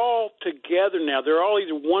are all together now. They're all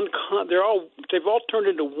either they've all turned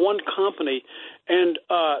into one company, and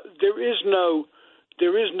there is no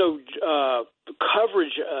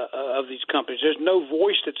coverage of these companies. There's no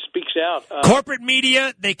voice that speaks out. Corporate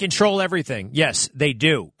media, they control everything. Yes, they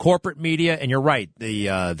do. Corporate media, and you're right.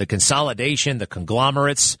 The consolidation, the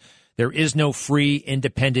conglomerates. There is no free,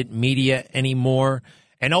 independent media anymore.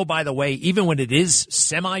 And oh, by the way, even when it is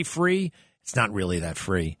semi-free, it's not really that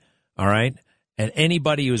free. All right. And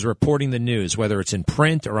anybody who's reporting the news, whether it's in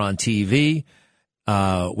print or on TV,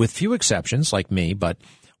 with few exceptions like me, but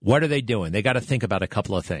what are they doing? They got to think about a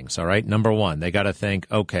couple of things. All right. Number one, they got to think,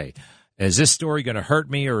 okay, is this story going to hurt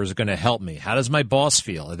me or is it going to help me? How does my boss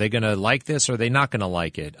feel? Are they going to like this or are they not going to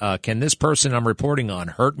like it? Can this person I'm reporting on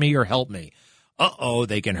hurt me or help me?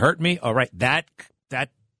 They can hurt me. All right. That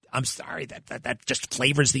I'm sorry. That just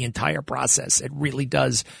flavors the entire process. It really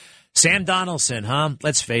does. Sam Donaldson, huh?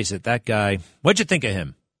 Let's face it, that guy. What'd you think of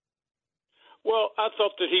him? Well, I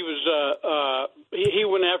thought that he was he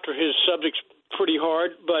went after his subjects pretty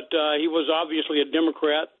hard, but he was obviously a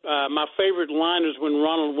Democrat. My favorite line is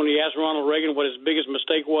when he asked Ronald Reagan what his biggest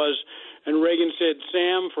mistake was, and Reagan said,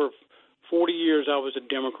 "Sam, for 40 years I was a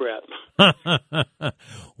Democrat."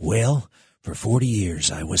 Well, for 40 years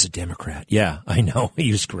I was a Democrat. Yeah, I know.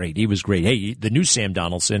 He was great. Hey, the new Sam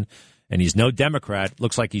Donaldson. And he's no Democrat.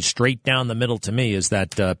 Looks like he's straight down the middle to me, is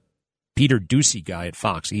that Peter Doocy guy at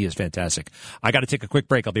Fox. He is fantastic. I got to take a quick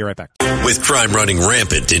break. I'll be right back. With crime running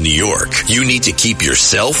rampant in New York, you need to keep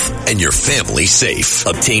yourself and your family safe.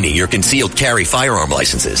 Obtaining your concealed carry firearm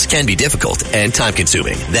licenses can be difficult and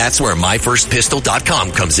time-consuming. That's where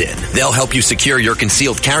MyFirstPistol.com comes in. They'll help you secure your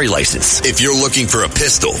concealed carry license. If you're looking for a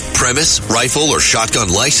pistol, premise, rifle, or shotgun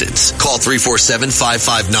license, call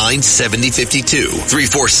 347-559-7052.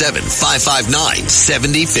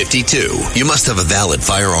 347-559-7052. You must have a valid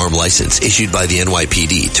firearm license issued by the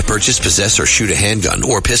NYPD to purchase, possess, or shoot a handgun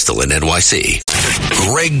or pistol in NYC.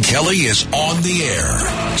 Greg Kelly is on the air.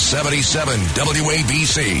 77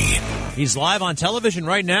 WABC. He's live on television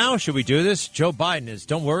right now. Should we do this? Joe Biden is.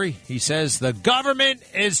 Don't worry. He says the government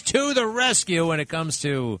is to the rescue when it comes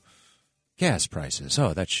to gas prices.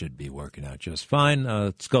 Oh, that should be working out just fine.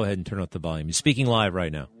 Let's go ahead and turn up the volume. He's speaking live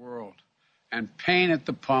right now. World and pain at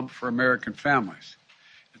the pump for American families.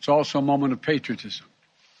 It's also a moment of patriotism.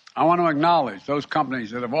 I want to acknowledge those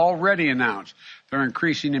companies that have already announced they're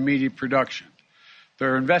increasing immediate production.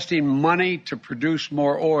 They're investing money to produce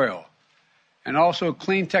more oil and also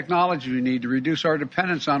clean technology we need to reduce our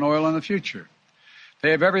dependence on oil in the future.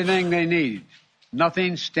 They have everything they need,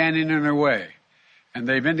 nothing standing in their way. And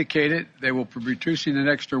they've indicated they will be producing an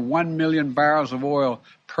extra 1 million barrels of oil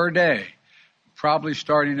per day, probably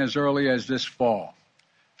starting as early as this fall.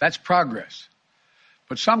 That's progress.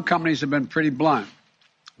 But some companies have been pretty blunt.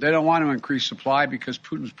 They don't want to increase supply because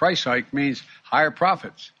Putin's price hike means higher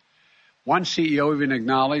profits. One CEO even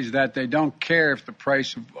acknowledged that they don't care if the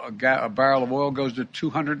price of a barrel of oil goes to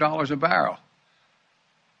 $200 a barrel.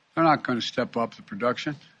 They're not going to step up the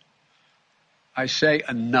production. I say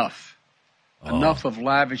enough. Enough of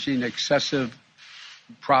lavishing excessive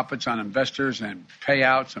profits on investors and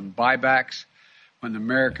payouts and buybacks when the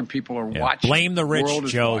American people are watching. Blame the rich,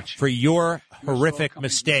 Joe, for your horrific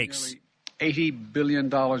mistakes. $80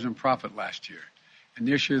 billion in profit last year. And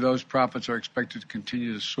this year, those profits are expected to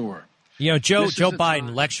continue to soar. You know, Joe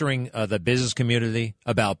Biden lecturing the business community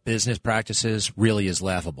about business practices really is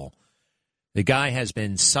laughable. The guy has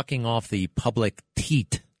been sucking off the public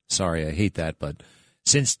teat. Sorry, I hate that, but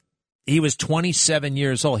since he was 27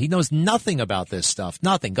 years old, he knows nothing about this stuff.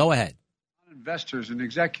 Nothing. Go ahead. Investors and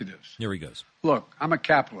executives. Here he goes. Look, I'm a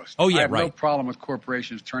capitalist. Oh, yeah, I have right. no problem with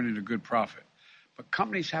corporations turning a good profit. But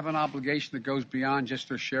companies have an obligation that goes beyond just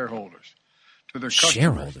their shareholders. To their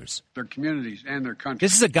customers, their communities, and their country.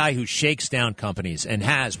 This is a guy who shakes down companies and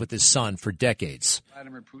has with his son for decades.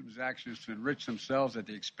 Vladimir Putin's action is to enrich themselves at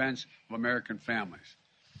the expense of American families.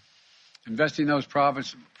 Investing those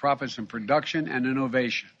profits in production and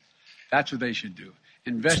innovation. That's what they should do.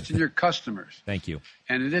 Invest in your customers. Thank you.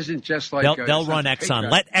 And it isn't just like... They'll run Exxon.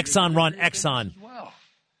 Let Exxon run Exxon. Well,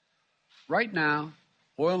 right now,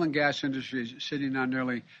 oil and gas industry is sitting on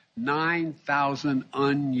nearly 9,000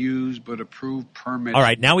 unused but approved permits. All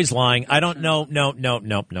right, now he's lying. I don't know. No,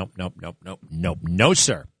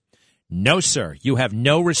 sir. No, sir. You have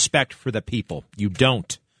no respect for the people. You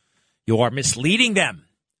don't. You are misleading them.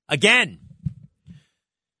 Again.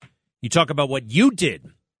 You talk about what you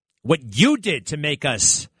did to make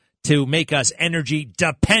us energy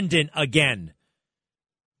dependent again.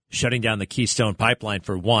 Shutting down the Keystone Pipeline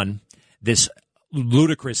for one. This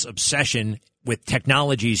ludicrous obsession with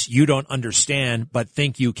technologies you don't understand but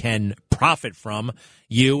think you can profit from,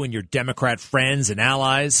 you and your Democrat friends and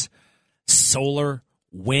allies. Solar,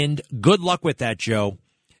 wind. Good luck with that, Joe.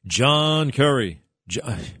 John Kerry.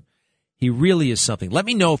 He really is something. Let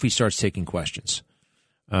me know if he starts taking questions.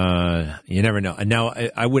 You never know. And now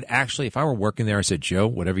I would actually, if I were working there, I said, Joe,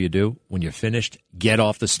 whatever you do, when you're finished, get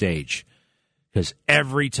off the stage. Because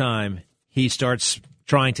every time he starts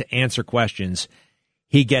trying to answer questions,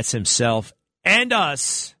 he gets himself and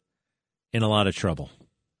us in a lot of trouble.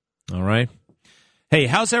 All right? Hey,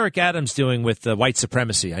 how's Eric Adams doing with white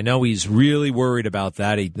supremacy? I know he's really worried about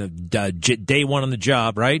that. Day one on the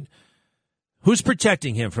job, right? Who's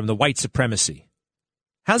protecting him from the white supremacy?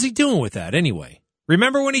 How's he doing with that anyway?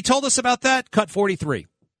 Remember when he told us about that? Cut 43.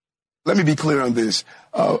 Let me be clear on this.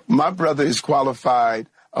 My brother is qualified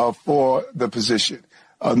for the position.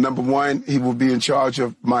 Number one, he will be in charge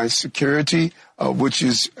of my security, which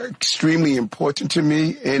is extremely important to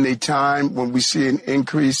me in a time when we see an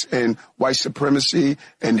increase in white supremacy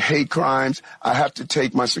and hate crimes. I have to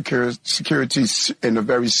take my security in a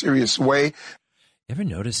very serious way. Ever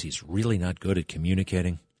notice he's really not good at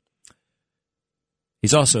communicating?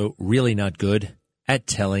 He's also really not good at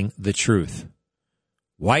telling the truth.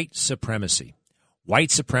 White supremacy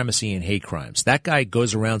and hate crimes. That guy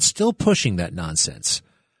goes around still pushing that nonsense.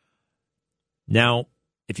 Now,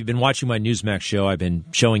 if you've been watching my Newsmax show, I've been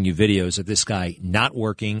showing you videos of this guy not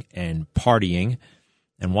working and partying.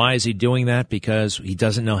 And why is he doing that? Because he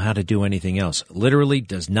doesn't know how to do anything else. Literally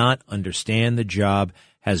does not understand the job,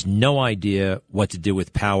 has no idea what to do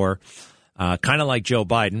with power. Kind of like Joe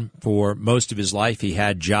Biden. For most of his life, he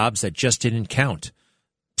had jobs that just didn't count.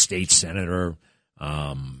 State senator,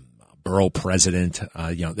 borough president.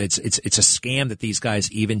 It's a scam that these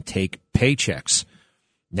guys even take paychecks.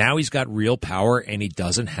 Now he's got real power and he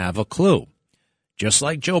doesn't have a clue. Just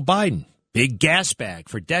like Joe Biden. Big gas bag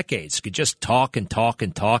for decades. Could just talk and talk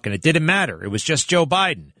and talk, and it didn't matter. It was just Joe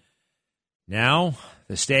Biden. Now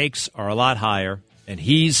the stakes are a lot higher, and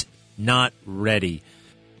he's not ready.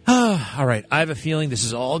 All right, I have a feeling this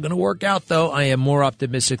is all going to work out, though. I am more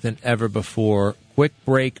optimistic than ever before. Quick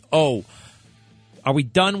break. Oh, are we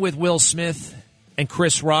done with Will Smith and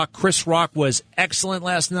Chris Rock? Chris Rock was excellent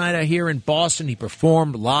last night, I hear, in Boston. He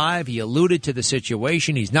performed live. He alluded to the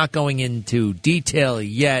situation. He's not going into detail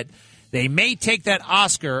yet. They may take that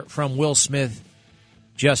Oscar from Will Smith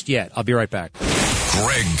just yet. I'll be right back.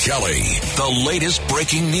 Greg Kelly, the latest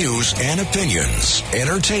breaking news and opinions,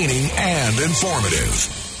 entertaining and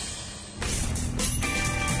informative.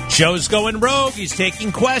 Show's going rogue. He's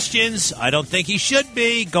taking questions. I don't think he should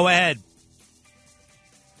be. Go ahead.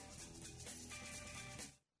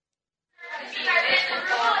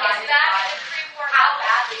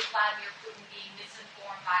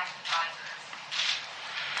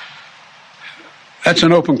 That's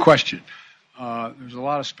an open question. There's a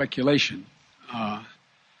lot of speculation.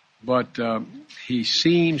 But he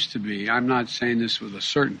seems to be, I'm not saying this with a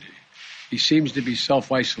certainty, he seems to be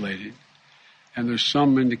self-isolating. And there's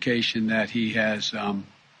some indication that he has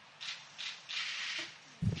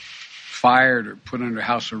fired or put under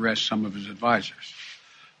house arrest some of his advisors.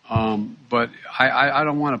 But I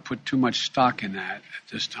don't want to put too much stock in that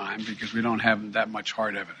at this time because we don't have that much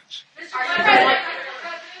hard evidence. Mr.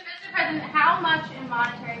 President, how much in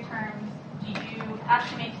monetary terms do you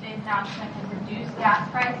estimate today's announcement has reduced gas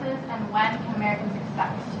prices, and when can Americans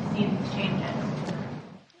expect to see these changes?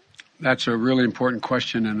 That's a really important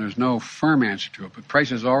question, and there's no firm answer to it. But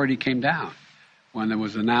prices already came down when it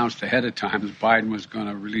was announced ahead of time that Biden was going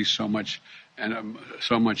to release so much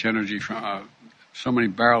energy from so many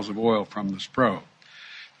barrels of oil from the Spro.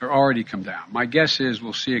 They're already come down. My guess is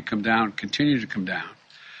we'll see it come down, continue to come down.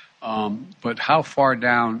 But how far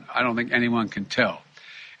down, I don't think anyone can tell.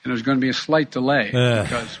 And there's going to be a slight delay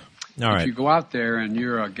because if you go out there and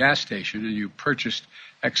you're a gas station and you purchased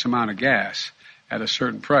X amount of gas at a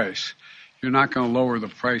certain price, you're not going to lower the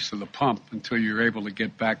price of the pump until you're able to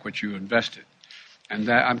get back what you invested. And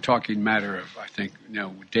that I'm talking matter of, I think,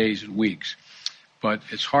 days and weeks. But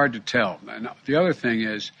it's hard to tell. And the other thing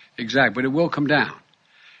is but it will come down.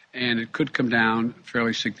 And it could come down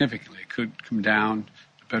fairly significantly. It could come down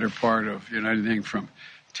the better part of, anything from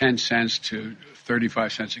 10 cents to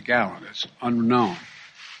 35 cents a gallon. It's unknown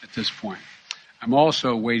at this point. I'm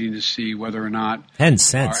also waiting to see whether or not 10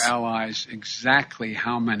 cents. Our allies exactly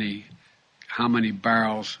how many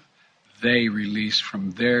barrels they release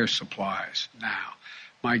from their supplies now.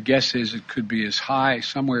 My guess is it could be as high,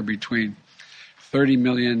 somewhere between 30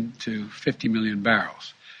 million to 50 million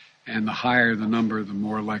barrels. And the higher the number, the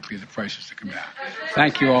more likely the prices to come down.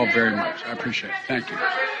 Thank you all very much. I appreciate it. Thank you.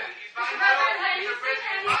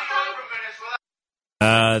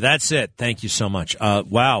 That's it. Thank you so much.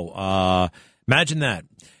 Wow. Imagine that.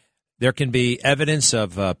 There can be evidence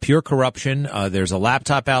of pure corruption. There's a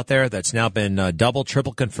laptop out there that's now been double,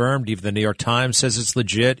 triple confirmed. Even the New York Times says it's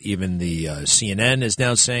legit. Even the CNN is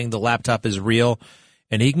now saying the laptop is real.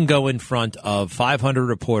 And he can go in front of 500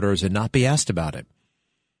 reporters and not be asked about it.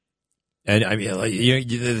 And I mean,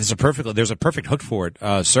 there's a perfect hook for it,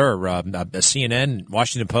 sir. CNN,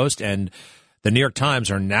 Washington Post, and the New York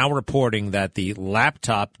Times are now reporting that the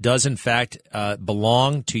laptop does, in fact,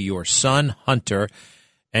 belong to your son, Hunter.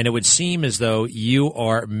 And it would seem as though you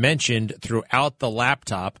are mentioned throughout the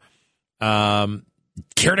laptop.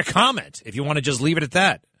 Care to comment if you want to just leave it at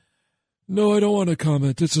that? No, I don't want to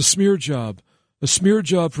comment. It's a smear job. A smear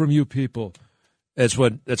job from you people. That's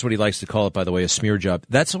what he likes to call it, by the way, a smear job.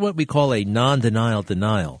 That's what we call a non-denial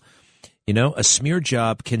denial. A smear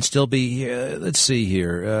job can still be, let's see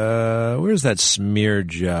here. Where's that smear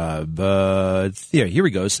job? Here he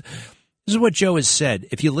goes. This is what Joe has said.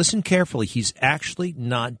 If you listen carefully, he's actually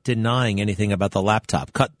not denying anything about the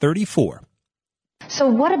laptop. Cut 34. So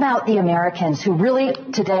what about the Americans who really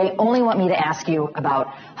today only want me to ask you about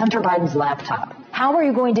Hunter Biden's laptop? How are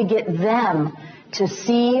you going to get them to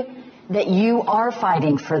see that you are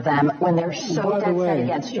fighting for them when they're so dead set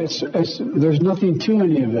against you? There's nothing to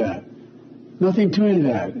any of that. Nothing to any of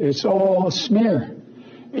that. It's all a smear.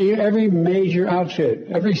 Every major outfit,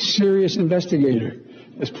 every serious investigator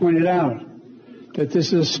has pointed out that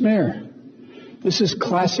this is a smear. This is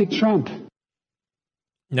classic Trump.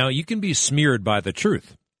 Now, you can be smeared by the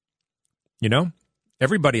truth.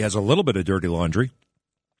 Everybody has a little bit of dirty laundry.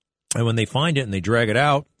 And when they find it and they drag it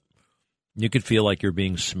out, you could feel like you're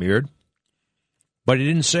being smeared. But he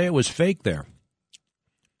didn't say it was fake there.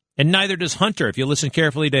 And neither does Hunter, if you listen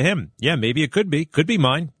carefully to him. Yeah, maybe it could be. Could be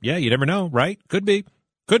mine. Yeah, you never know, right? Could be.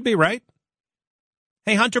 Could be, right?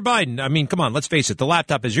 Hey, Hunter Biden, I mean, come on, let's face it. The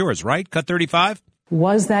laptop is yours, right? Cut 35?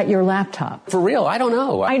 Was that your laptop? For real, I don't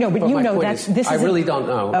know. I know, but you know that this is... I really don't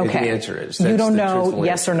know. Okay. The answer is. You don't know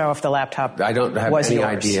yes or no if the laptop I don't have was any yours.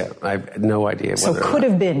 idea. I have no idea. So it could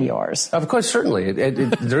have been yours. Of course, certainly.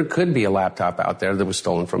 There could be a laptop out there that was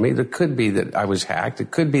stolen from me. There could be that I was hacked. It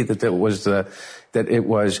could be that it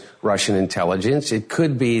was Russian intelligence. It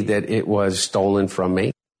could be that it was stolen from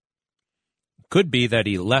me. Could be that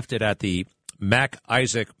he left it at the Mac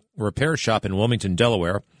Isaac repair shop in Wilmington,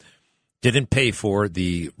 Delaware. Didn't pay for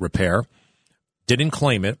the repair, didn't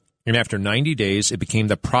claim it, and after 90 days, it became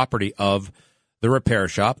the property of the repair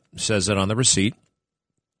shop, says it on the receipt,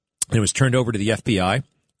 and it was turned over to the FBI.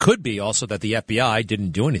 Could be also that the FBI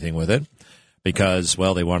didn't do anything with it because,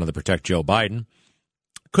 well, they wanted to protect Joe Biden.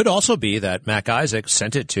 Could also be that Mac Isaac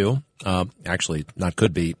sent it to, actually, not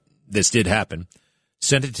could be, this did happen,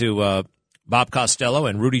 sent it to Bob Costello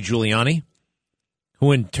and Rudy Giuliani,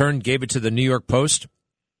 who in turn gave it to the New York Post.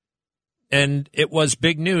 And it was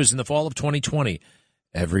big news in the fall of 2020.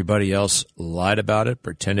 Everybody else lied about it,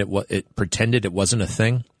 pretended it wasn't a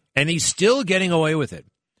thing. And he's still getting away with it.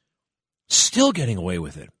 Still getting away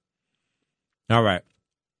with it. All right.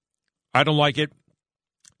 I don't like it.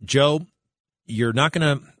 Joe, you're not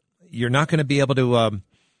gonna be able to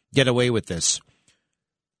get away with this.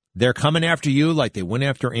 They're coming after you like they went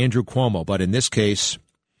after Andrew Cuomo, but in this case,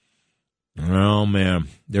 oh man,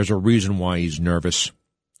 there's a reason why he's nervous,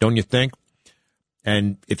 don't you think?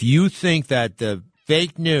 And if you think that the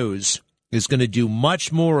fake news is going to do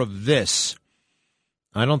much more of this,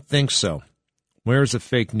 I don't think so. Where's the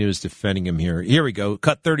fake news defending him here? Here we go.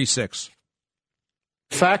 Cut 36.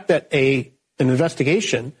 The fact that an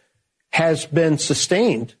investigation has been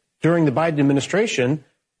sustained during the Biden administration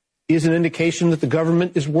is an indication that the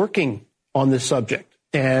government is working on this subject.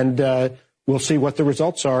 And we'll see what the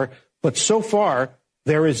results are. But so far,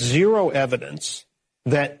 there is zero evidence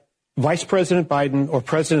that Vice President Biden or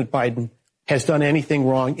President Biden has done anything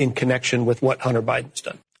wrong in connection with what Hunter Biden's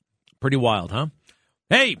done. Pretty wild, huh?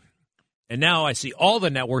 Hey, and now I see all the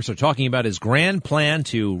networks are talking about his grand plan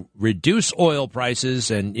to reduce oil prices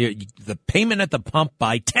and the payment at the pump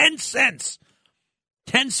by 10 cents.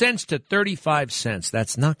 10 cents to 35 cents.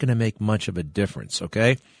 That's not going to make much of a difference,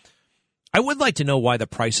 okay? I would like to know why the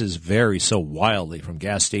prices vary so wildly from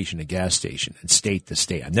gas station to gas station and state to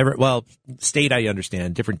state. State I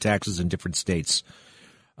understand, different taxes in different states,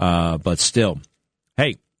 but still.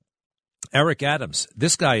 Hey, Eric Adams,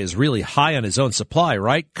 this guy is really high on his own supply,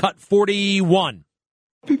 right? Cut 41.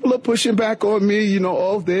 People are pushing back on me,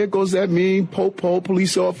 oh, there goes that mean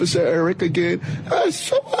police officer Eric again.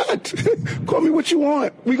 So what? Call me what you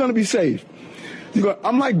want. We're going to be safe.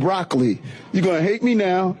 I'm like broccoli. You're going to hate me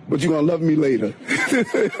now, but you're going to love me later.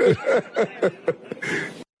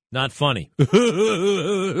 Not funny.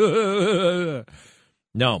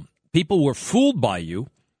 No, people were fooled by you.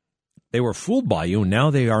 They were fooled by you, and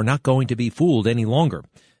now they are not going to be fooled any longer.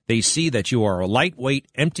 They see that you are a lightweight,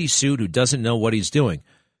 empty suit who doesn't know what he's doing.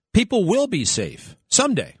 People will be safe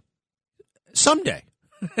someday. Someday.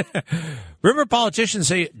 Remember politicians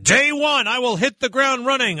say, day one, I will hit the ground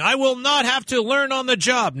running. I will not have to learn on the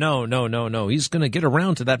job. No. He's going to get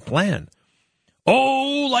around to that plan.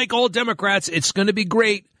 Oh, like all Democrats, it's going to be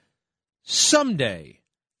great. Someday,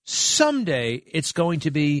 it's going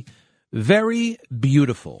to be very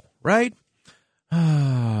beautiful, right?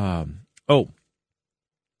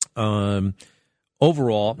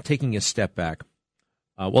 Overall, taking a step back.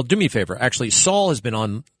 Well, do me a favor. Actually, Saul has been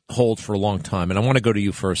on hold for a long time, and I want to go to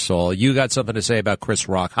you first, Saul. You got something to say about Chris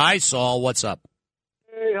Rock. Hi, Saul. What's up?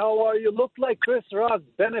 Hey, how are you? Look like Chris Rock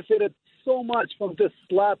benefited so much from this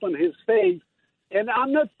slap on his face. And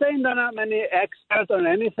I'm not saying that I'm any expert on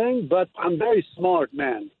anything, but I'm very smart,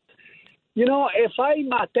 man. If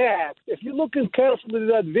I'm attacked, if you look carefully at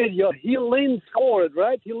that video, he leans forward,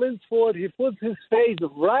 right? He leans forward. He puts his face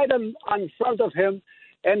right on front of him.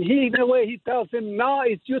 And in a way, he tells him, now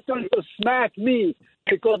it's your turn to smack me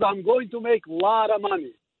because I'm going to make a lot of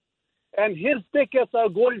money. And his tickets are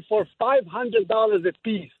going for $500 a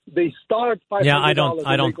piece. They start $500. Yeah,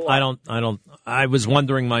 I was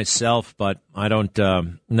wondering myself, but I don't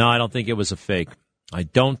think it was a fake. I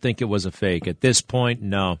don't think it was a fake. At this point,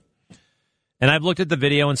 no. And I've looked at the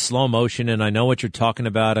video in slow motion, and I know what you're talking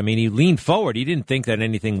about. I mean, he leaned forward. He didn't think that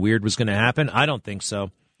anything weird was going to happen. I don't think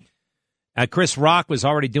so. Chris Rock was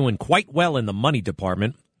already doing quite well in the money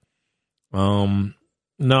department. No,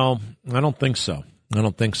 I don't think so.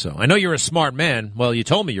 I know you're a smart man. Well, you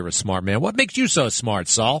told me you're a smart man. What makes you so smart,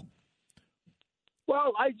 Saul?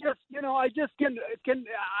 Well, I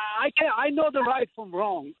know the right from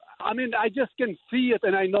wrong. I mean, I just can see it,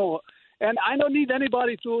 and I know. And I don't need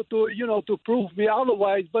anybody to prove me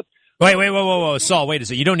otherwise. But wait, whoa, Saul, wait a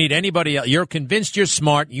second. You don't need anybody else. You're convinced you're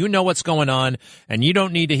smart. You know what's going on, and you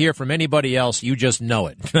don't need to hear from anybody else. You just know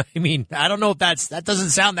it. I mean, I don't know if that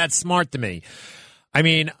doesn't sound that smart to me. I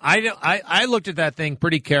mean, I looked at that thing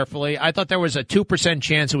pretty carefully. I thought there was a 2%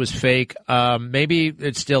 chance it was fake. Maybe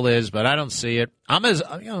it still is, but I don't see it.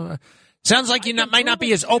 Sounds like you might not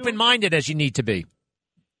be as open-minded as you need to be.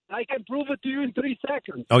 I can prove it to you in 3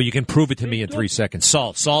 seconds. Oh, you can prove it to me in 3 seconds.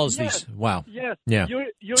 Saul is these. Wow. Yes. Yeah.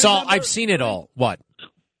 You Saul, remember, I've seen it all. What?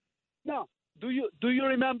 No. Do you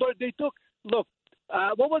remember they took? Look,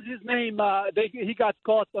 what was his name? He got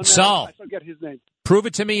caught on. Saul. I forget his name. Prove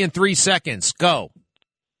it to me in 3 seconds. Go.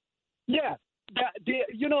 Yeah.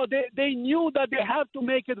 They knew that they have to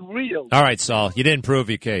make it real. All right, Saul. You didn't prove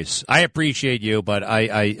your case. I appreciate you, but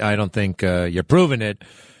I don't think you're proving it.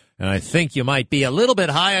 And I think you might be a little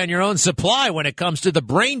bit high on your own supply when it comes to the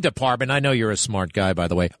brain department. I know you're a smart guy, by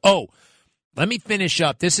the way. Oh, let me finish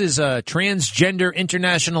up. This is Transgender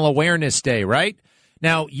International Awareness Day, right?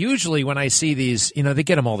 Now, usually when I see these, they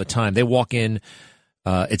get them all the time. They walk in,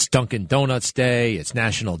 it's Dunkin' Donuts Day, it's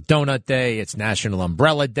National Donut Day, it's National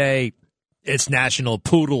Umbrella Day. It's National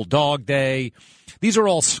Poodle Dog Day. These are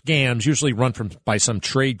all scams, usually run by some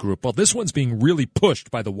trade group. Well, this one's being really pushed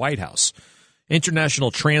by the White House.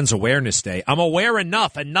 International Trans Awareness Day. I'm aware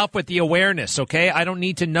enough with the awareness, okay? I don't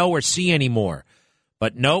need to know or see anymore.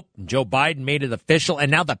 But nope, Joe Biden made it official, and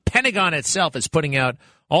now the Pentagon itself is putting out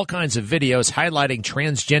all kinds of videos highlighting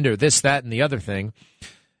transgender, this, that, and the other thing.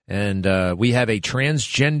 And we have a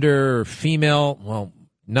transgender female, well,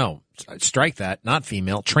 no, strike that, not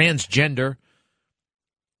female, transgender.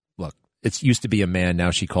 Look, it used to be a man,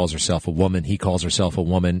 now she calls herself a woman, he calls herself a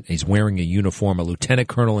woman. He's wearing a uniform, a lieutenant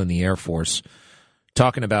colonel in the Air Force,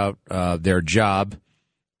 talking about their job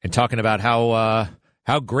and talking about how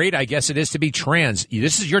great, I guess, it is to be trans.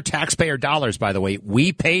 This is your taxpayer dollars, by the way.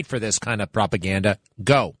 We paid for this kind of propaganda.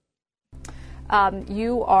 Go.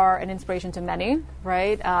 You are an inspiration to many,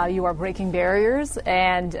 right? You are breaking barriers.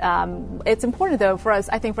 And it's important, though, for us,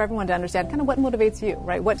 I think, for everyone to understand kind of what motivates you,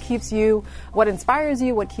 right? What keeps you, what inspires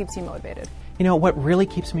you, what keeps you motivated? You know, what really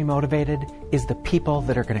keeps me motivated is the people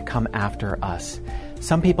that are going to come after us.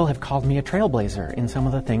 Some people have called me a trailblazer in some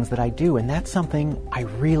of the things that I do, and that's something I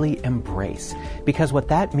really embrace. Because what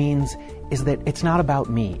that means is that it's not about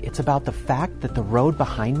me. It's about the fact that the road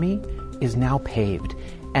behind me is now paved,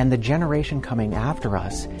 and the generation coming after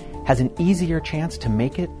us has an easier chance to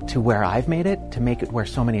make it to where I've made it, to make it where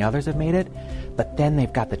so many others have made it, but then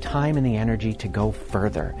they've got the time and the energy to go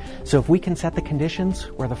further. So if we can set the conditions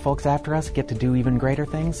where the folks after us get to do even greater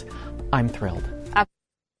things, I'm thrilled.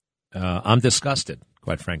 I'm disgusted,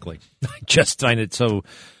 quite frankly. I just find it so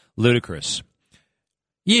ludicrous.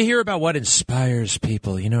 You hear about what inspires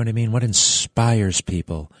people, you know what I mean? What inspires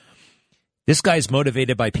people? This guy's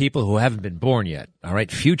motivated by people who haven't been born yet, all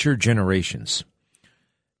right? Future generations.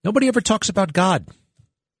 Nobody ever talks about God.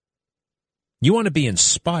 You want to be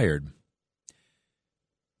inspired.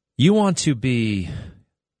 You want to be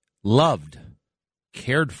loved,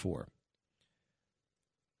 cared for.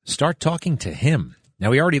 Start talking to him.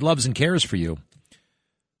 Now, he already loves and cares for you.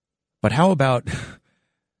 But how about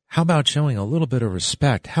showing a little bit of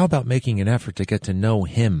respect? How about making an effort to get to know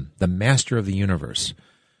him, the master of the universe?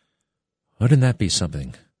 Wouldn't that be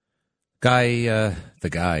something? The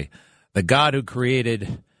God who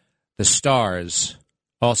created the stars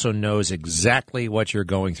also knows exactly what you're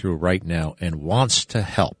going through right now and wants to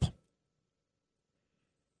help.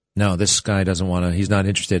 No, this guy doesn't want to, he's not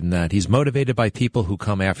interested in that. He's motivated by people who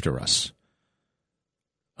come after us.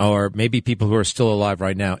 Or maybe people who are still alive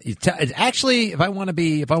right now. Actually, if I want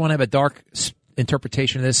to have a dark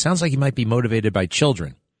interpretation of this, sounds like he might be motivated by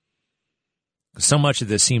children. So much of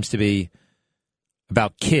this seems to be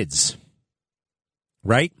about kids,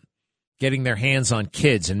 right? Getting their hands on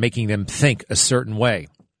kids and making them think a certain way.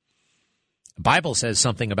 The Bible says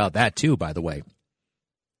something about that too, by the way.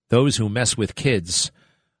 Those who mess with kids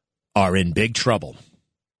are in big trouble.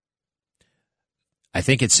 I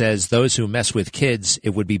think it says those who mess with kids,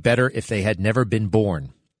 it would be better if they had never been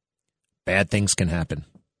born. Bad things can happen.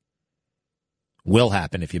 Will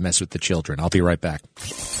happen if you mess with the children. I'll be right back.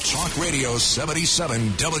 Talk Radio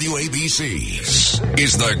 77 WABC. This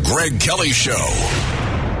is the Greg Kelly Show.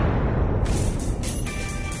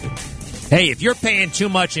 Hey, if you're paying too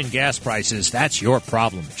much in gas prices, that's your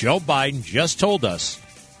problem. Joe Biden just told us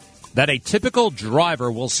that a typical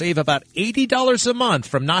driver will save about $80 a month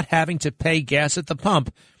from not having to pay gas at the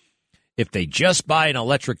pump if they just buy an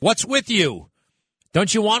electric. What's with you?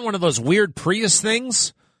 Don't you want one of those weird Prius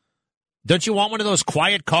things? Don't you want one of those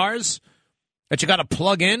quiet cars that you got to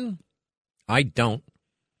plug in? I don't.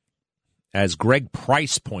 As Greg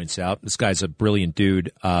Price points out, this guy's a brilliant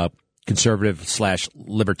dude,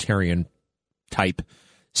 conservative/libertarian type.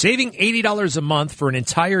 Saving $80 a month for an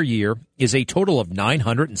entire year is a total of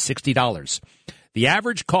 $960. The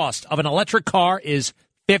average cost of an electric car is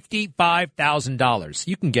 $55,000.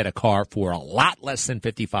 You can get a car for a lot less than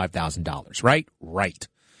 $55,000, right? Right.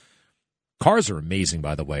 Cars are amazing,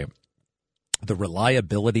 by the way. The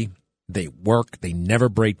reliability, they work, they never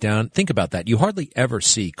break down. Think about that. You hardly ever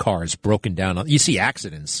see cars broken down. You see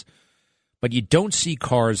accidents, but you don't see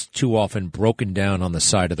cars too often broken down on the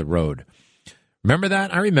side of the road. Remember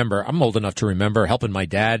that? I remember. I'm old enough to remember helping my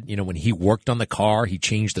dad. You know, when he worked on the car, he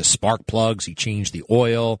changed the spark plugs, he changed the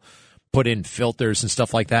oil, put in filters and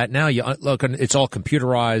stuff like that. Now, look, it's all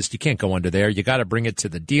computerized. You can't go under there. You got to bring it to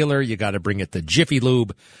the dealer. You got to bring it to Jiffy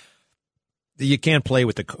Lube. You can't play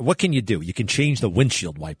with what can you do? You can change the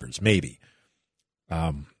windshield wipers, maybe.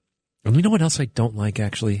 And you know what else I don't like,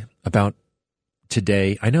 actually, about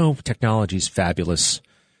today? I know technology is fabulous,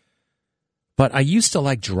 but I used to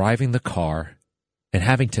like driving the car and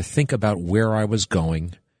having to think about where I was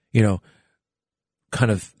going, you know, kind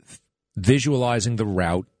of visualizing the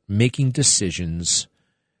route, making decisions.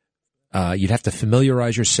 You'd have to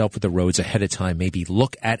familiarize yourself with the roads ahead of time, maybe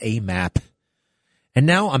look at a map. And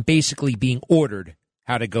now I'm basically being ordered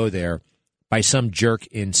how to go there by some jerk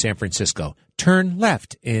in San Francisco. Turn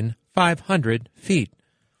left in 500 feet.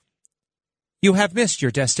 You have missed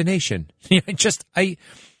your destination.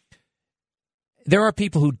 There are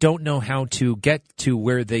people who don't know how to get to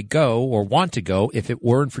where they go or want to go if it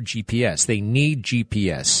weren't for GPS. They need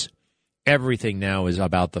GPS. Everything now is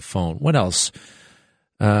about the phone. What else?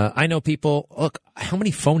 I know people, look, how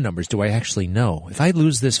many phone numbers do I actually know? If I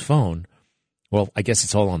lose this phone, well, I guess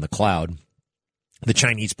it's all on the cloud. The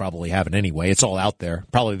Chinese probably have it anyway. It's all out there.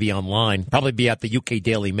 Probably be online. Probably be at the UK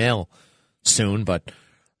Daily Mail soon. But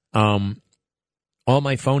all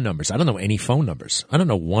my phone numbers, I don't know any phone numbers. I don't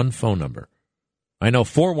know one phone number. I know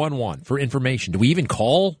 411 for information. Do we even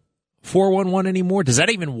call 411 anymore? Does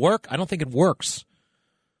that even work? I don't think it works.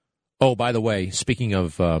 Oh, by the way, speaking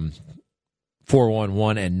of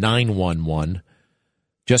 411 and 911,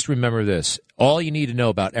 just remember this. All you need to know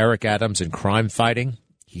about Eric Adams and crime fighting,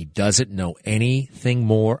 he doesn't know anything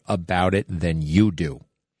more about it than you do.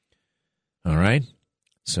 All right?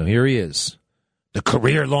 So here he is, the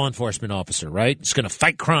career law enforcement officer, right? He's going to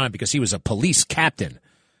fight crime because he was a police captain.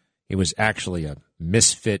 He was actually a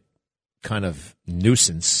misfit kind of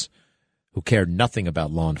nuisance who cared nothing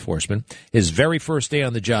about law enforcement. His very first day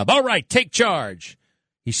on the job, all right, take charge.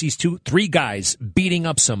 He sees 3 guys beating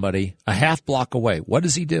up somebody a half block away. What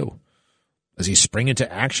does he do? Does he spring into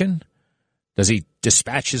action? Does he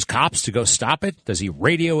dispatch his cops to go stop it? Does he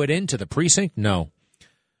radio it in to the precinct? No.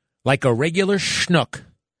 Like a regular schnook,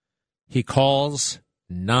 he calls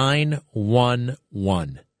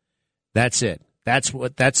 911. That's it. That's him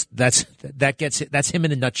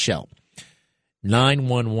in a nutshell.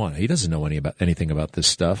 911. He doesn't know anything about this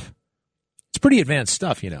stuff. It's pretty advanced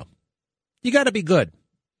stuff, you know. You got to be good.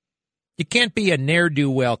 You can't be a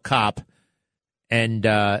ne'er-do-well cop and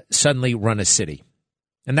suddenly run a city.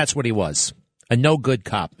 And that's what he was, a no-good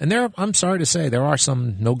cop. And I'm sorry to say, there are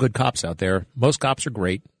some no-good cops out there. Most cops are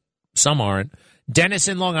great. Some aren't. Dennis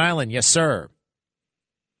in Long Island. Yes, sir.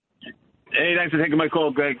 Hey, thanks for taking my call,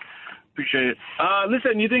 Greg. Appreciate it.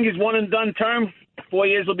 Listen, you think he's one and done term? 4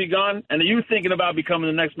 years will be gone? And are you thinking about becoming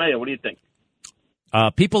the next mayor? What do you think?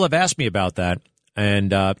 People have asked me about that,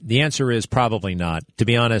 and the answer is probably not. To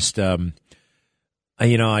be honest, no,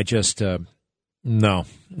 I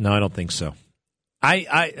don't think so.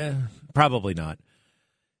 I probably not.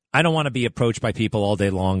 I don't want to be approached by people all day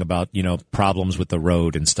long about, problems with the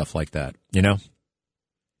road and stuff like that,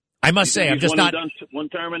 I must say, I'm just not. One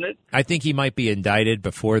term in it? I think he might be indicted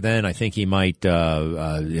before then. I think he might,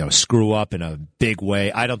 screw up in a big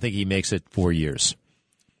way. I don't think he makes it 4 years.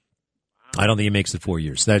 I don't think he makes it 4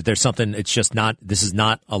 years. There's something. It's just not. This is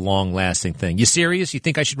not a long-lasting thing. You serious? You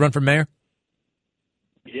think I should run for mayor?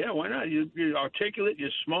 Yeah, why not? You're articulate.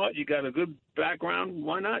 You're smart. You got a good background.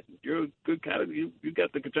 Why not? You're a good candidate. You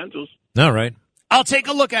got the credentials. All right. I'll take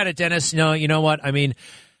a look at it, Dennis. No, you know what? I mean.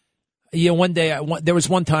 One day, there was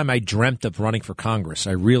one time I dreamt of running for Congress.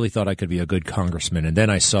 I really thought I could be a good congressman. And then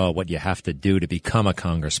I saw what you have to do to become a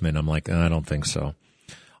congressman. I'm like, I don't think so.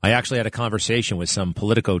 I actually had a conversation with some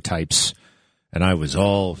Politico types, and I was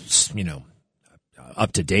all,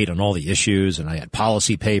 up to date on all the issues, and I had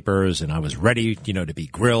policy papers, and I was ready, to be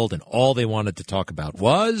grilled. And all they wanted to talk about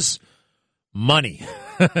was money.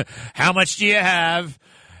 How much do you have?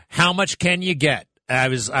 How much can you get?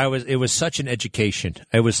 It was such an education.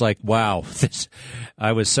 It was like, wow,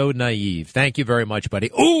 I was so naive. Thank you very much, buddy.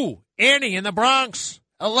 Ooh, Annie in the Bronx.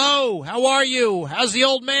 Hello. How are you? How's the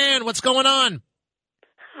old man? What's going on?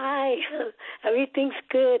 Hi. Everything's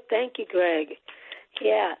good. Thank you, Greg.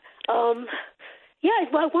 Yeah. I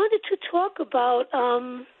wanted to talk about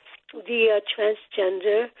the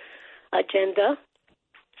transgender agenda.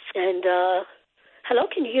 And, hello,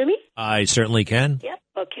 can you hear me? I certainly can. Yep.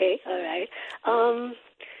 Okay. All right.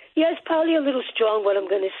 It's probably a little strong what I'm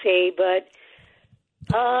going to say, but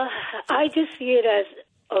I just see it as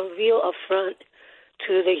a real affront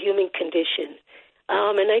to the human condition.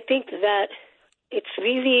 And I think that it's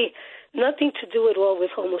really nothing to do at all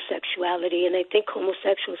with homosexuality, and I think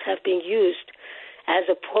homosexuals have been used as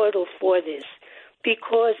a portal for this,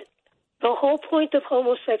 because the whole point of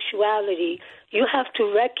homosexuality, you have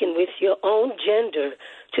to reckon with your own gender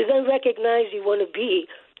to then recognize you want to be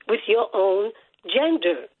with your own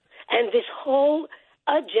gender. And this whole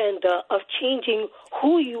agenda of changing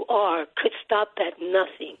who you are could stop at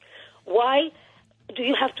nothing. Why do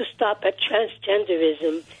you have to stop at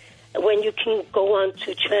transgenderism when you can go on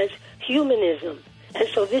to transhumanism? And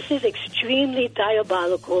so this is extremely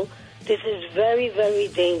diabolical. This is very, very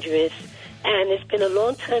dangerous. and it's been a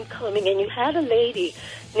long time coming. And you had a lady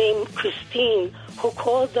named Christine who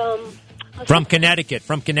called from Connecticut,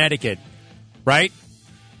 right?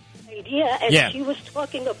 Yeah, and Yeah. she was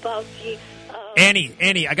talking about the.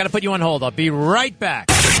 Annie, I got to put you on hold. I'll be right back.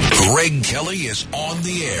 Greg Kelly is on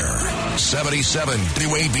the air. 77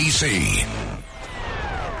 WABC.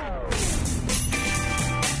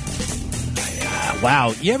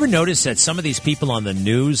 Wow. You ever notice that some of these people on the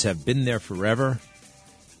news have been there forever?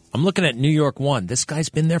 I'm looking at New York 1. This guy's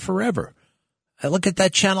been there forever. I look at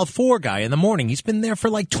that Channel 4 guy in the morning. He's been there for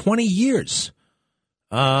like 20 years.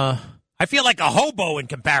 I feel like a hobo in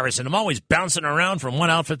comparison. I'm always bouncing around from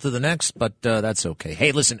one outfit to the next, but that's okay.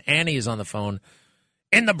 Hey, listen, Annie is on the phone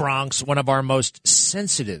in the Bronx, one of our most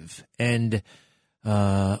sensitive and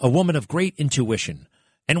a woman of great intuition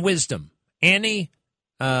and wisdom. Annie,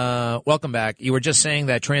 welcome back. You were just saying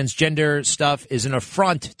that transgender stuff is an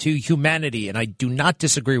affront to humanity, and I do not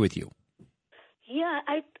disagree with you. Yeah,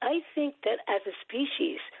 I think that as a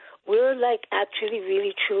species, we're like actually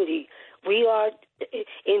really truly, we are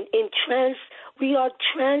we are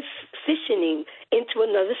transitioning into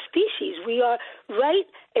another species. We are right.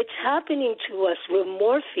 It's happening to us. We're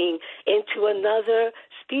morphing into another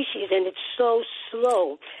species, and it's so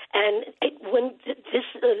slow. And when this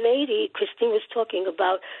lady Christine was talking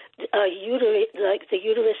about uterus, like the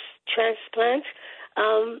uterus transplant,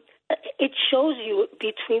 it shows you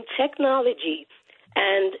between technology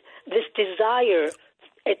and this desire.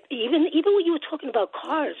 Even when you were talking about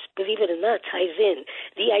cars, believe it or not, ties in.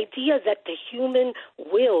 The idea that the human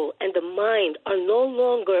will and the mind are no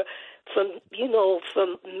longer from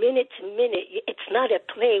minute to minute. It's not at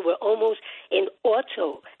play. We're almost in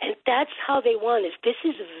auto. And that's how they want us. This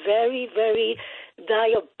is very, very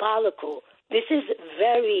diabolical. This is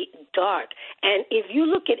very dark. And if you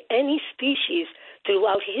look at any species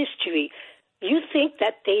throughout history, you think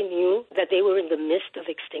that they knew that they were in the midst of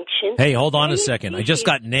extinction? Hey, hold on a second. I just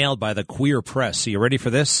got nailed by the queer press. Are you ready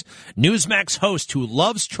for this? Newsmax host who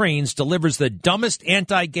loves trains delivers the dumbest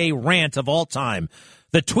anti-gay rant of all time.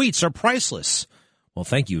 The tweets are priceless. Well,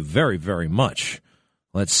 thank you very, very much.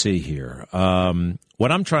 Let's see here.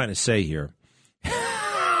 What I'm trying to say here.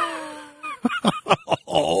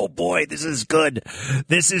 Oh, boy, this is good.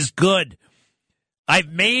 This is good.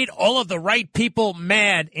 I've made all of the right people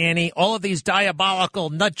mad, Annie. All of these diabolical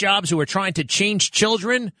nut jobs who are trying to change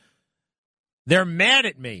children, they're mad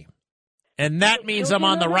at me. And that means I'm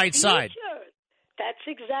on the right side. That's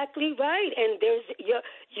exactly right. And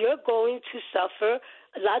you're going to suffer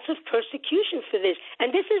lots of persecution for this.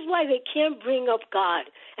 And this is why they can't bring up God.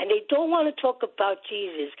 And they don't want to talk about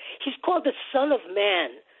Jesus. He's called the Son of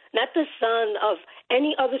Man, not the son of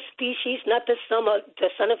any other species, not the son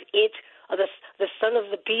of it, or the son of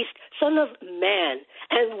the beast, son of man.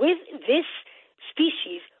 And with this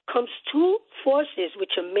species comes two forces,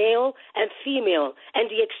 which are male and female. And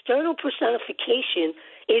the external personification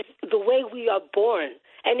is the way we are born.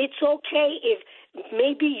 And it's okay if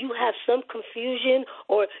maybe you have some confusion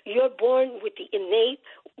or you're born with the innate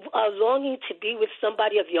longing to be with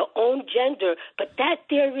somebody of your own gender, but that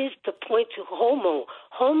there is the point to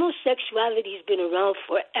homosexuality has been around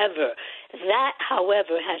forever. That,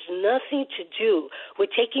 however, has nothing to do with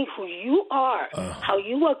taking who you are, how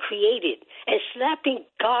you are created, and slapping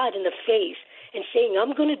God in the face and saying,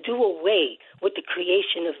 I'm going to do away with the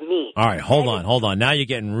creation of me. All right, hold on. Now you're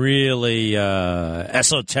getting really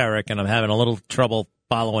esoteric, and I'm having a little trouble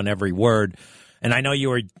following every word. And I know you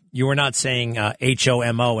were not saying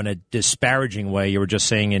HOMO in a disparaging way. You were just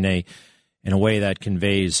saying in a way that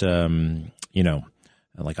conveys,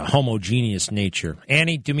 like a homogeneous nature.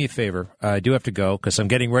 Annie, do me a favor. I do have to go because I'm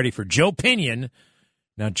getting ready for Joe Pinion.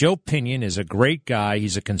 Now, Joe Pinion is a great guy.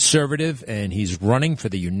 He's a conservative, and he's running for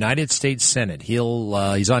the United States Senate.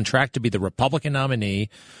 He's on track to be the Republican nominee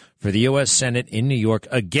for the U.S. Senate in New York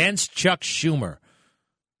against Chuck Schumer.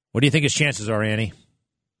 What do you think his chances are, Annie?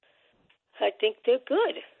 I think they're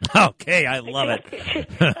good. Okay, I love it.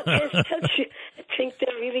 I think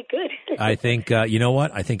they're really good. I think, you know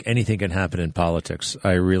what? I think anything can happen in politics.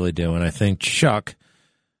 I really do. And I think Chuck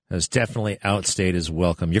has definitely outstayed his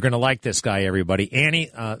welcome. You're going to like this guy, everybody. Annie,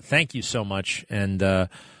 thank you so much. And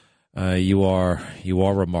you are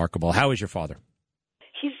remarkable. How is your father?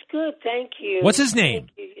 He's good, thank you. What's his name?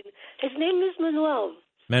 His name is Manuel.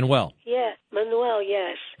 Manuel. Yeah, Manuel,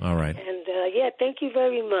 yes. All right. And, thank you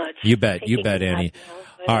very much. You bet, Annie.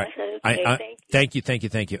 All right. Thank you.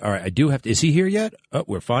 All right, I do have to. Is he here yet? Oh,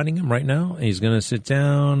 we're finding him right now. He's going to sit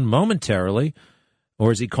down momentarily.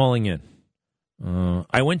 Or is he calling in?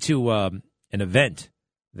 I went to an event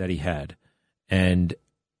that he had, and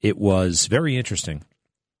it was very interesting.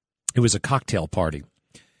 It was a cocktail party.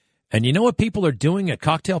 And you know what people are doing at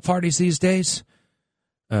cocktail parties these days?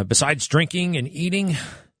 Besides drinking and eating,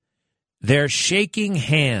 they're shaking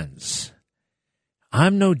hands.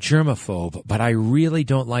 I'm no germaphobe, but I really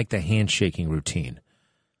don't like the handshaking routine.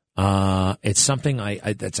 It's something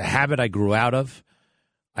that's a habit I grew out of.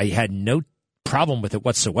 I had no problem with it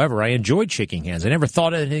whatsoever. I enjoyed shaking hands. I never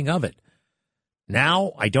thought anything of it.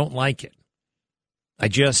 Now I don't like it.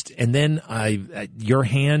 Your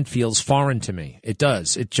hand feels foreign to me. It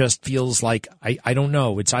does. It just feels like, I don't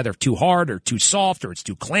know. It's either too hard or too soft or it's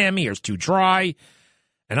too clammy or it's too dry.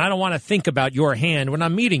 And I don't want to think about your hand when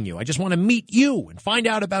I'm meeting you. I just want to meet you and find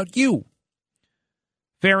out about you.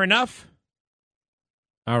 Fair enough?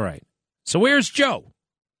 All right. So where's Joe?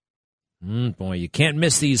 Boy, you can't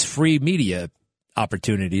miss these free media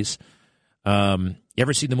opportunities. You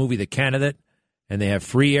ever see the movie The Candidate? And they have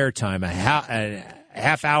free airtime, a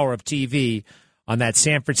half hour of TV on that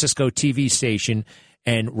San Francisco TV station,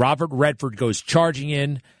 and Robert Redford goes charging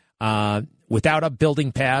in without a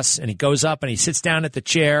building pass, and he goes up and he sits down at the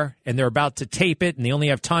chair, and they're about to tape it, and they only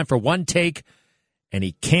have time for one take, and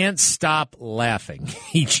he can't stop laughing.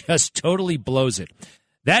 He just totally blows it.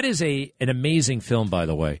 That is an amazing film, by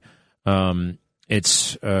the way.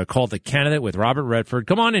 It's called The Candidate with Robert Redford.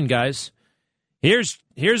 Come on in, guys. Here's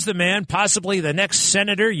the man, possibly the next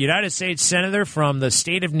senator, United States Senator from the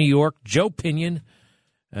state of New York, Joe Pinion.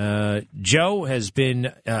 Joe has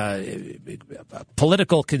been a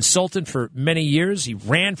political consultant for many years. He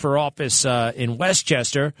ran for office in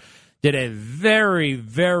Westchester, did a very,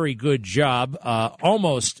 very good job,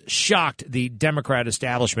 almost shocked the Democrat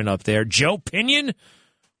establishment up there. Joe Pinion,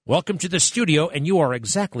 welcome to the studio, and you are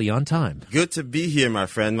exactly on time. Good to be here, my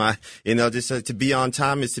friend. To be on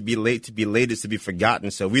time is to be late. To be late is to be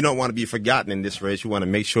forgotten. So we don't want to be forgotten in this race. We want to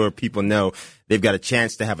make sure people know they've got a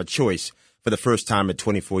chance to have a choice for the first time in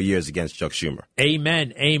 24 years against Chuck Schumer.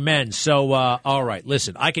 Amen. Amen. So, all right,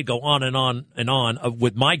 listen, I could go on and on and on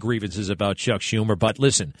with my grievances about Chuck Schumer, but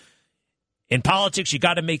listen, in politics, you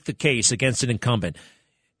got to make the case against an incumbent.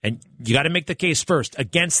 And you got to make the case first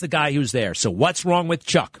against the guy who's there. So what's wrong with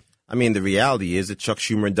Chuck? I mean, the reality is that Chuck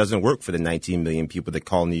Schumer doesn't work for the 19 million people that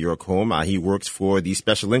call New York home. He works for the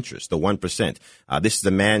special interests, the 1%. This is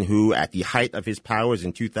a man who, at the height of his powers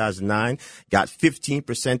in 2009, got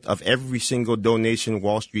 15% of every single donation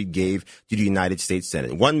Wall Street gave to the United States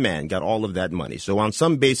Senate. One man got all of that money. So on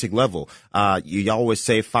some basic level, you always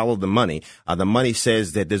say follow the money. The money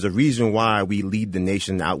says that there's a reason why we lead the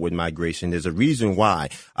nation in outward migration. There's a reason why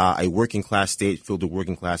a working class state filled with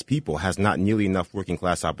working class people has not nearly enough working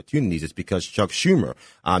class opportunities. It's because Chuck Schumer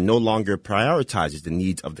no longer prioritizes the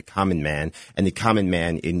needs of the common man, and the common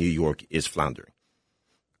man in New York is floundering.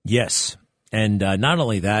 Yes. And not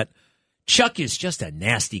only that, Chuck is just a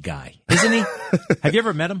nasty guy, isn't he? Have you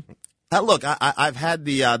ever met him? Look, I've had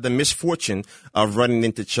the misfortune of running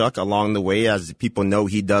into Chuck along the way. As people know,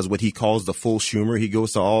 he does what he calls the full Schumer. He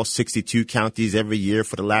goes to all 62 counties every year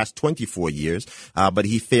for the last 24 years. But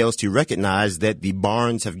he fails to recognize that the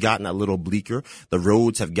barns have gotten a little bleaker. The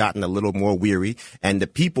roads have gotten a little more weary. And the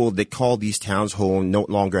people that call these towns home no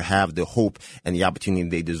longer have the hope and the opportunity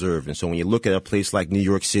they deserve. And so when you look at a place like New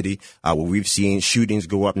York City, where we've seen shootings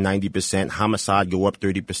go up 90%, homicide go up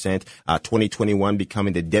 30%, 2021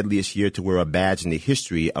 becoming the deadliest year to wear a badge in the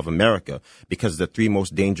history of America because the three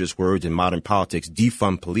most dangerous words in modern politics,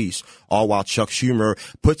 defund police, all while Chuck Schumer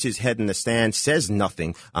puts his head in the sand, says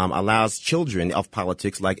nothing, allows children of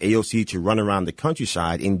politics like AOC to run around the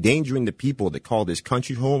countryside, endangering the people that call this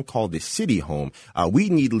country home, call this city home. We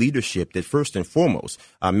need leadership that first and foremost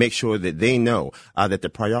make sure that they know that the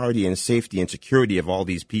priority and safety and security of all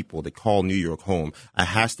these people that call New York home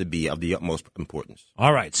has to be of the utmost importance.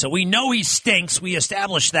 All right, so we know he stinks. We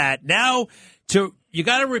established that. Now, you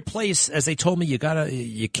got to replace, as they told me,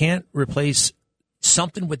 you can't replace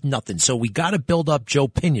something with nothing. So we got to build up Joe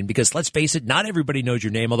Pinion because let's face it, not everybody knows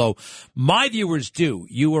your name, although my viewers do.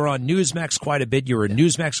 You were on Newsmax quite a bit. You were a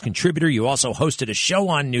Newsmax contributor. You also hosted a show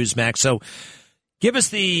on Newsmax. So give us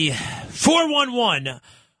the 411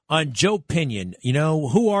 on Joe Pinion. You know,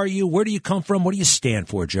 who are you? Where do you come from? What do you stand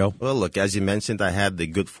for, Joe? Well, look, as you mentioned, I had the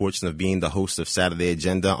good fortune of being the host of Saturday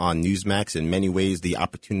Agenda on Newsmax. In many ways, the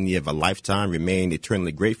opportunity of a lifetime. Remain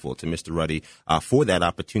eternally grateful to Mr. Ruddy for that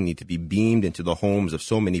opportunity to be beamed into the homes of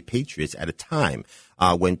so many patriots at a time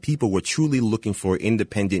when people were truly looking for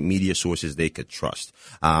independent media sources they could trust.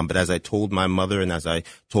 But as I told my mother and as I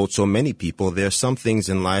told so many people, there are some things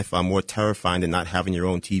in life more terrifying than not having your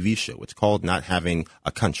own TV show. It's called not having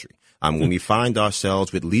a country. When we find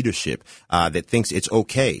ourselves with leadership that thinks it's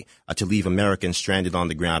okay to leave Americans stranded on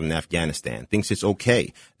the ground in Afghanistan, thinks it's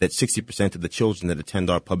okay that 60% of the children that attend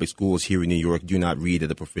our public schools here in New York do not read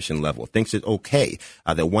at a proficient level, thinks it's okay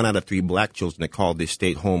that 1 out of 3 black children that call this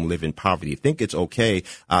state home live in poverty, think it's okay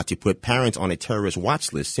to put parents on a terrorist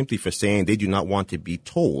watch list simply for saying they do not want to be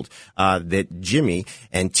told that Jimmy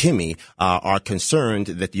and Timmy are concerned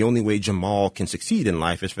that the only way Jamal can succeed in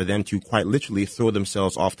life is for them to quite literally throw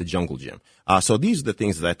themselves off the jungle gym. So these are the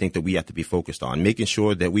things that I think that we have to be focused on, making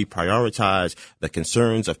sure that we prioritize the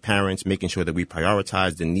concerns of parents, making sure that we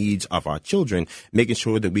prioritize the needs of our children, making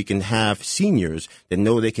sure that we can have seniors that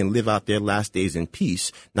know they can live out their last days in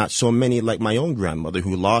peace, not so many like my own grandmother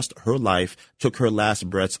who lost her life, took her last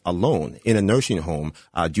breaths alone in a nursing home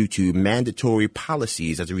due to mandatory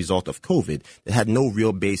policies as a result of COVID that had no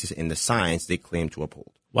real basis in the science they claimed to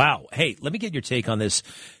uphold. Wow. Hey, let me get your take on this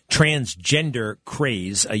transgender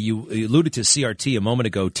craze. You alluded to CRT a moment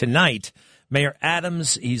ago. Tonight, Mayor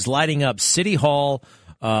Adams, he's lighting up City Hall,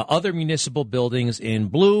 other municipal buildings in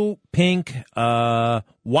blue, pink,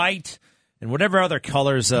 white, and whatever other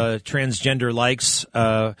colors transgender likes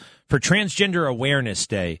for Transgender Awareness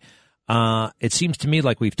Day. It seems to me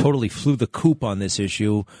like we've totally flew the coop on this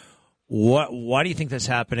issue. Why do you think that's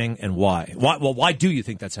happening, and why? Why do you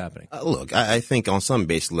think that's happening? Look, I think on some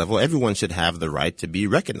basic level, everyone should have the right to be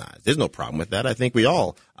recognized. There's no problem with that. I think we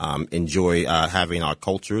all enjoy having our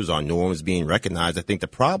cultures, our norms being recognized. I think the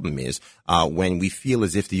problem is when we feel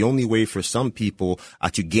as if the only way for some people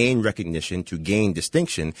to gain recognition, to gain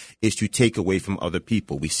distinction, is to take away from other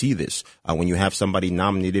people. We see this when you have somebody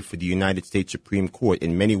nominated for the United States Supreme Court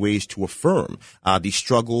in many ways to affirm the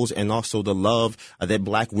struggles and also the love that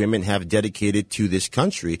black women have dedicated to this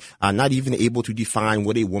country, not even able to define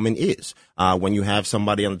what a woman is. When you have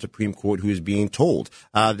somebody on the Supreme Court who is being told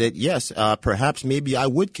that, yes, perhaps maybe I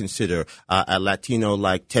would consider a Latino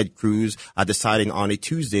like Ted Cruz deciding on a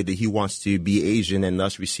Tuesday that he wants to be Asian and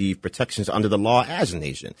thus receive protections under the law as an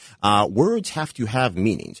Asian. Words have to have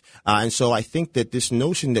meanings. And so I think that this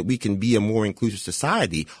notion that we can be a more inclusive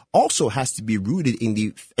society also has to be rooted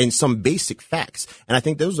in some basic facts. And I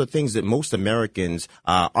think those are things that most Americans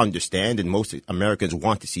understand and most Americans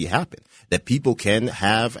want to see happen, that people can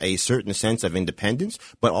have a certain sense of independence,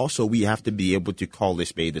 but also we have to be able to call a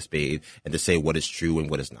spade and to say what is true and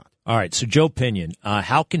what is not. All right. So Joe Pinion,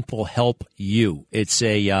 how can people help you? It's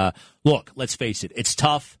look, let's face it. It's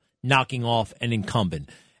tough knocking off an incumbent.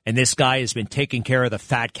 And this guy has been taking care of the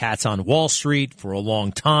fat cats on Wall Street for a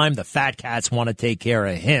long time. The fat cats want to take care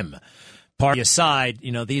of him. Party aside,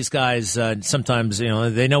 these guys sometimes,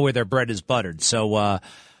 they know where their bread is buttered. So,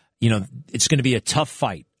 it's going to be a tough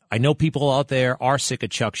fight. I know people out there are sick of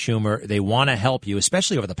Chuck Schumer. They want to help you,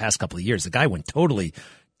 especially over the past couple of years. The guy went totally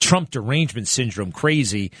Trump derangement syndrome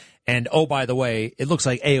crazy. And, oh, by the way, it looks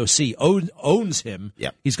like AOC owns him.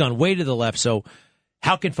 Yep. He's gone way to the left. So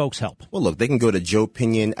how can folks help? Well, look, they can go to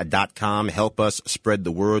joepinion.com, help us spread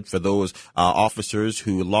the word for those officers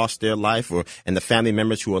who lost their life and the family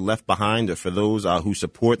members who are left behind, or for those who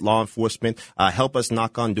support law enforcement. Help us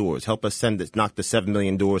knock on doors. Help us knock the 7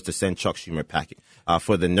 million doors to send Chuck Schumer packing.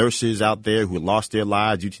 For the nurses out there who lost their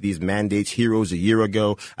lives due to these mandates, heroes a year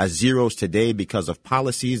ago, zeros today because of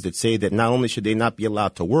policies that say that not only should they not be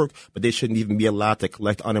allowed to work, but they shouldn't even be allowed to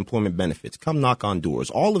collect unemployment benefits. Come knock on doors.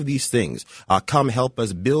 All of these things come help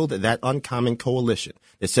us build that uncommon coalition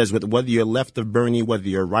that says whether you're left of Bernie, whether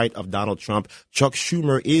you're right of Donald Trump, Chuck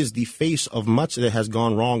Schumer is the face of much that has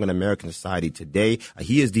gone wrong in American society today.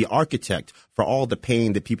 He is the architect for all the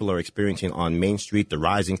pain that people are experiencing on Main Street, the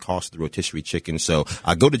rising cost of the rotisserie chicken. So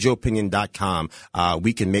go to joepinion.com.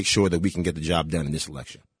 We can make sure that we can get the job done in this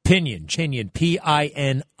election. Pinion, Pinion,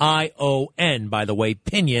 by the way,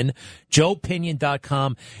 Pinion,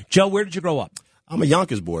 joepinion.com. Joe, where did you grow up? I'm a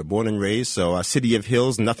Yonkers boy, born and raised, so City of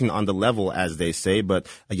Hills, nothing on the level, as they say. But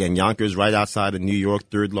again, Yonkers, right outside of New York,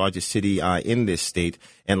 third largest city in this state.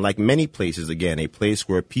 And like many places, again, a place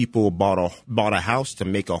where people bought a house to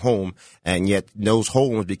make a home, and yet those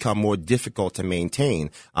homes become more difficult to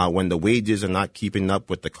maintain when the wages are not keeping up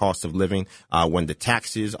with the cost of living, when the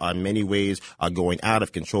taxes are in many ways are going out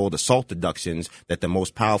of control, the SALT deductions that the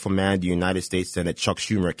most powerful man in the United States Senate, Chuck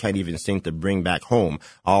Schumer, can't even seem to bring back home,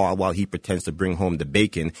 all while he pretends to bring home home the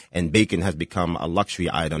bacon, and bacon has become a luxury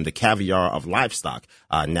item, the caviar of livestock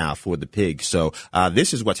now for the pig. So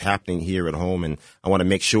this is what's happening here at home, and I want to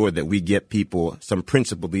make sure that we get people some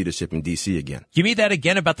principled leadership in D.C. again. You mean that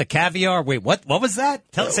again about the caviar? Wait, what was that?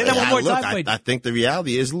 Say that one more time. I think the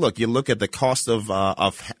reality is, look, you look at the cost of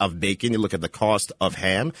bacon, you look at the cost of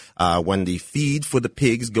ham. When the feed for the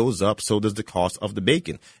pigs goes up, so does the cost of the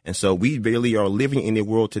bacon. And so we really are living in a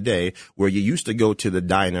world today where you used to go to the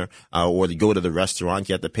diner or to go to the restaurant,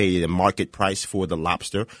 you have to pay the market price for the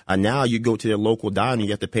lobster. Now you go to the local diner, you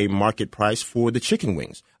have to pay market price for the chicken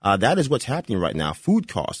wings. That is what's happening right now. Food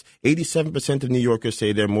costs. 87% of New Yorkers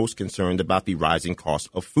say they're most concerned about the rising cost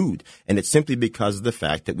of food. And it's simply because of the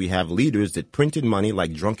fact that we have leaders that printed money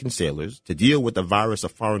like drunken sailors to deal with a virus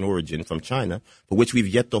of foreign origin from China, for which we've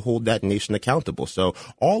yet to hold that nation accountable. So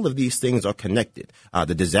all of these things are connected.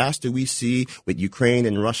 The disaster we see with Ukraine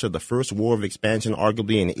and Russia, the first war of expansion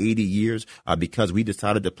arguably in 80 years, because we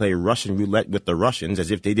decided to play Russian roulette with the Russians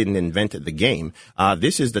as if they didn't invent the game.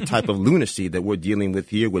 This is the type of lunacy that we're dealing with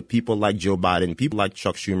here with people like Joe Biden, people like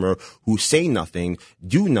Chuck Schumer, who say nothing,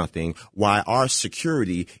 do nothing, while our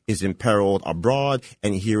security is imperiled abroad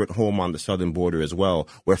and here at home on the southern border as well,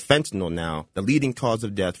 where fentanyl now, the leading cause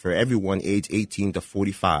of death for everyone aged 18 to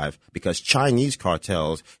 45, because Chinese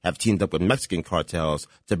cartels have teamed up with Mexican cartels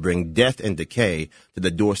to bring death and decay to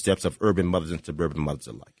the doorsteps of urban mothers and suburban mothers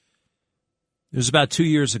alike. It was about 2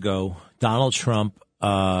 years ago. Donald Trump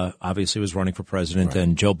obviously was running for president,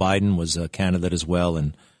 and Joe Biden was a candidate as well.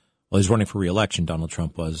 And he's running for re-election, Donald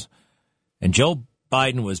Trump was. And Joe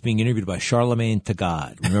Biden was being interviewed by Charlamagne Tha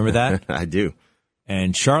God. Remember that? I do.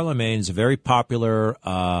 And Charlamagne is a very popular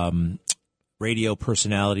radio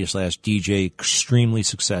personality / DJ, extremely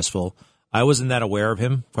successful. I wasn't that aware of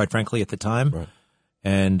him, quite frankly, at the time. Right.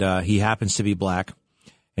 And he happens to be black.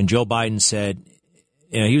 And Joe Biden said,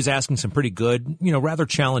 he was asking some pretty good, rather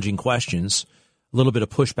challenging questions, a little bit of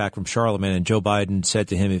pushback from Charlamagne. And Joe Biden said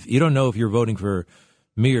to him, if you don't know if you're voting for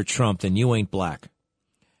me or Trump, then you ain't black.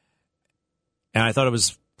 And I thought it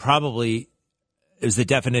was the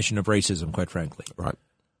definition of racism, quite frankly. Right.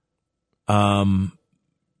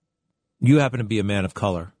 You happen to be a man of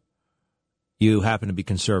color. You happen to be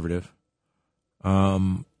conservative.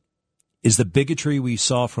 Is the bigotry we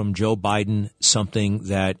saw from Joe Biden something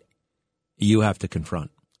that you have to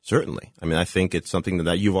confront? Certainly. I mean, I think it's something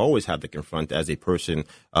that you've always had to confront as a person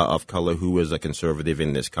of color who is a conservative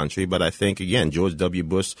in this country. But I think, again, George W.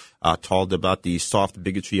 Bush talked about the soft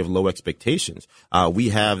bigotry of low expectations. We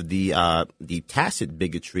have the tacit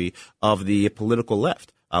bigotry of the political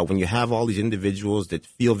left. When you have all these individuals that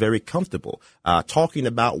feel very comfortable talking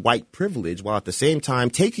about white privilege while at the same time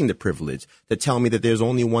taking the privilege to tell me that there's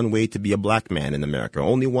only one way to be a black man in America,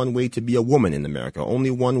 only one way to be a woman in America, only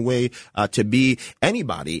one way to be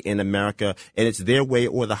anybody in America, and it's their way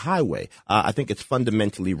or the highway. I think it's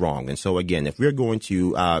fundamentally wrong. And so, again, if we're going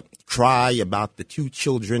to cry about the two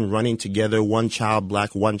children running together, one child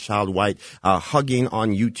black, one child white, hugging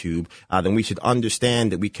on YouTube, then we should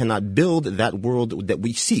understand that we cannot build that world that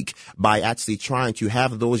we seek by actually trying to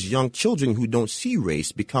have those young children who don't see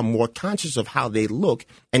race become more conscious of how they look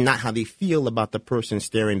and not how they feel about the person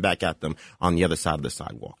staring back at them on the other side of the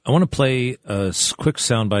sidewalk. I want to play a quick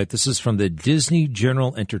soundbite. This is from the Disney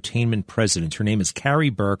General Entertainment president. Her name is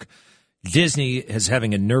Carrie Burke. Disney is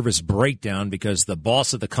having a nervous breakdown because the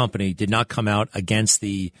boss of the company did not come out against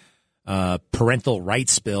the parental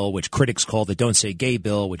rights bill, which critics call the Don't Say Gay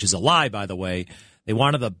bill, which is a lie, by the way. They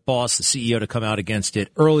wanted the boss, the CEO, to come out against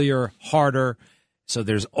it earlier, harder. So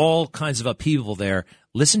there's all kinds of upheaval there.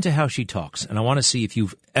 Listen to how she talks. And I want to see if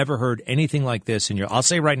you've ever heard anything like this in your, I'll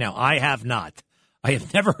say right now, I have not. I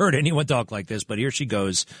have never heard anyone talk like this, but here she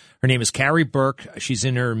goes. Her name is Carrie Burke. She's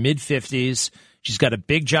in her mid-50s. She's got a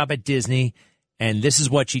big job at Disney. And this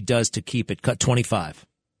is what she does to keep it. Cut 25.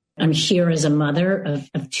 I'm here as a mother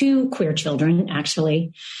of two queer children,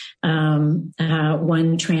 actually, one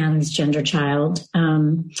transgender child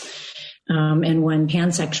and one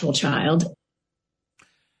pansexual child.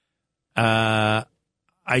 It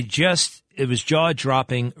was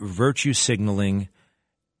jaw-dropping, virtue signaling,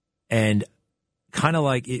 and kind of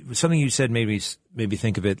like it was something you said made me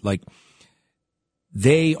think of it like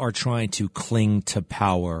they are trying to cling to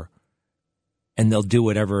power, and they'll do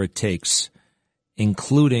whatever it takes,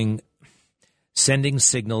 including sending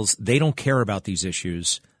signals. They don't care about these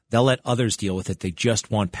issues. They'll let others deal with it. They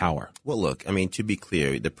just want power. Well, look, I mean, to be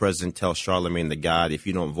clear, the president tells Charlamagne Tha God, if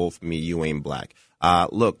you don't vote for me, you ain't black.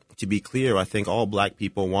 Look, to be clear, I think all black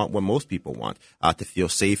people want what most people want, to feel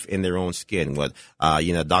safe in their own skin. What,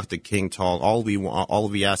 Dr. King told, all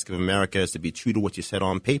we ask of America is to be true to what you said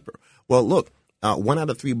on paper. Well, look, 1 out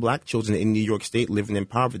of 3 black children in New York State living in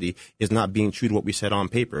poverty is not being true to what we said on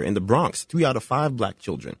paper. In the Bronx, 3 out of 5 black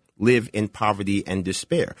children live in poverty and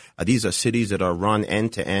despair. These are cities that are run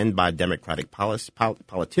end to end by Democratic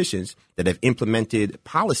politicians that have implemented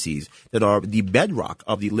policies that are the bedrock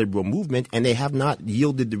of the liberal movement, and they have not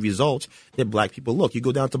yielded the results that black people look. You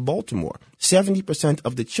go down to Baltimore, 70%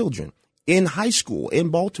 of the children in high school in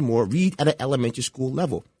Baltimore read at an elementary school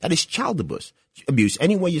level. That is child abuse,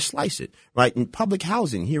 any way you slice it, right? In public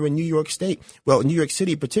housing here in New York State, well, in New York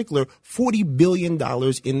City in particular, $40 billion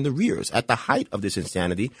in the rears. At the height of this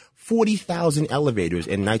insanity, 40,000 elevators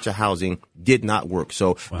in NYCHA housing did not work.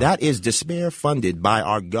 So that is despair funded by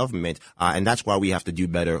our government, and that's why we have to do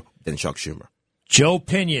better than Chuck Schumer. Joe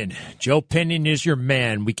Pinion. Joe Pinion is your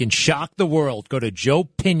man. We can shock the world. Go to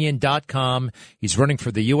joepinion.com. He's running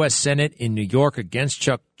for the U.S. Senate in New York against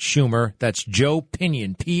Chuck Schumer. That's Joe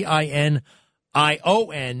Pinion, PINION.com.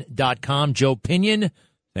 Joe Pinion,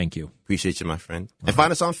 thank you. Appreciate you, my friend. And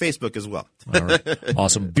find us on Facebook as well. All right.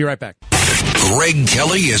 Awesome. Be right back. Greg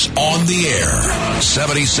Kelly is on the air.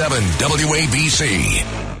 77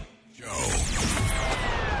 WABC.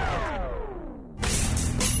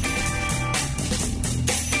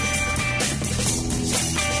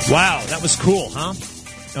 Wow, that was cool,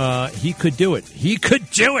 huh? He could do it. He could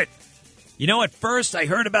do it. You know, at first I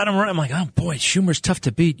heard about him, I'm like, oh boy, Schumer's tough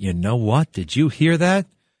to beat. You know what? Did you hear that?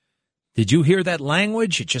 Did you hear that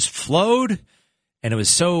language? It just flowed, and it was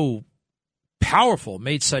so powerful,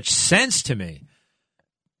 made such sense to me.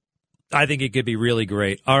 I think it could be really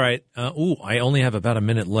great. All right. I only have about a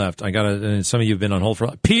minute left. I got to. Some of you have been on hold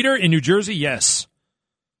for. Peter in New Jersey, yes.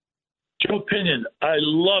 Joe Pinion, I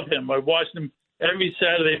love him. I watch him every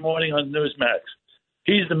Saturday morning on Newsmax.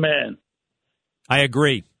 He's the man. I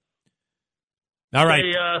agree. All right.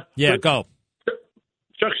 Go.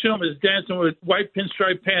 Chuck Schumer is dancing with white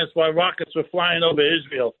pinstripe pants while rockets were flying over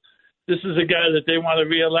Israel. This is a guy that they want to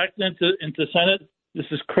reelect into Senate. This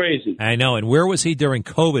is crazy. I know. And where was he during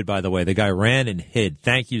COVID, by the way? The guy ran and hid.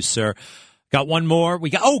 Thank you, sir. Got one more.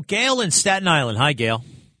 Gail in Staten Island. Hi, Gail.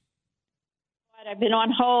 I've been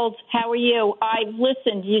on hold. How are you? I've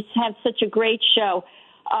listened. You have such a great show.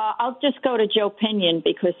 I'll just go to Joe Pinion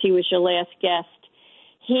because he was your last guest.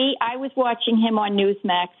 I was watching him on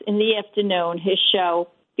Newsmax in the afternoon, his show,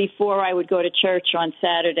 before I would go to church on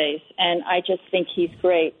Saturdays, and I just think he's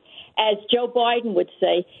great. As Joe Biden would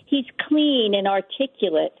say, he's clean and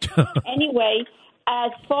articulate. Anyway,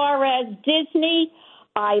 as far as Disney,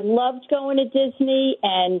 I loved going to Disney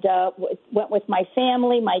and went with my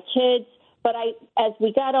family, my kids. But as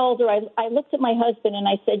we got older, I looked at my husband and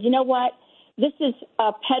I said, you know what? This is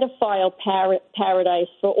a pedophile paradise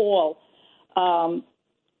for all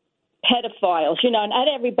pedophiles. You know, not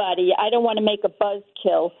everybody. I don't want to make a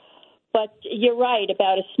buzzkill, but you're right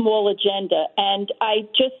about a small agenda. And I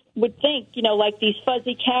just would think, you know, like these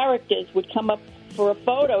fuzzy characters would come up for a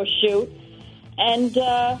photo shoot, and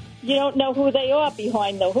you don't know who they are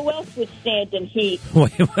behind them. Who else would stand in heat?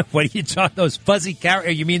 Wait, what are you talking? Those fuzzy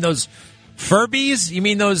characters? You mean those Furbies? You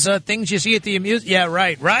mean those things you see at the amusement? Yeah,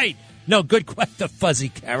 right. No, good question. The fuzzy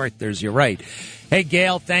characters. You're right. Hey,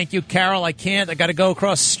 Gail, thank you. Carol, I got to go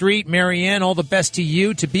across the street. Marianne, all the best to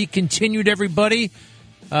you. To be continued, everybody.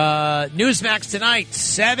 Newsmax tonight,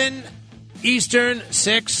 7 Eastern,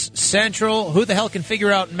 6 Central. Who the hell can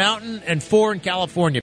figure out Mountain, and 4 in California?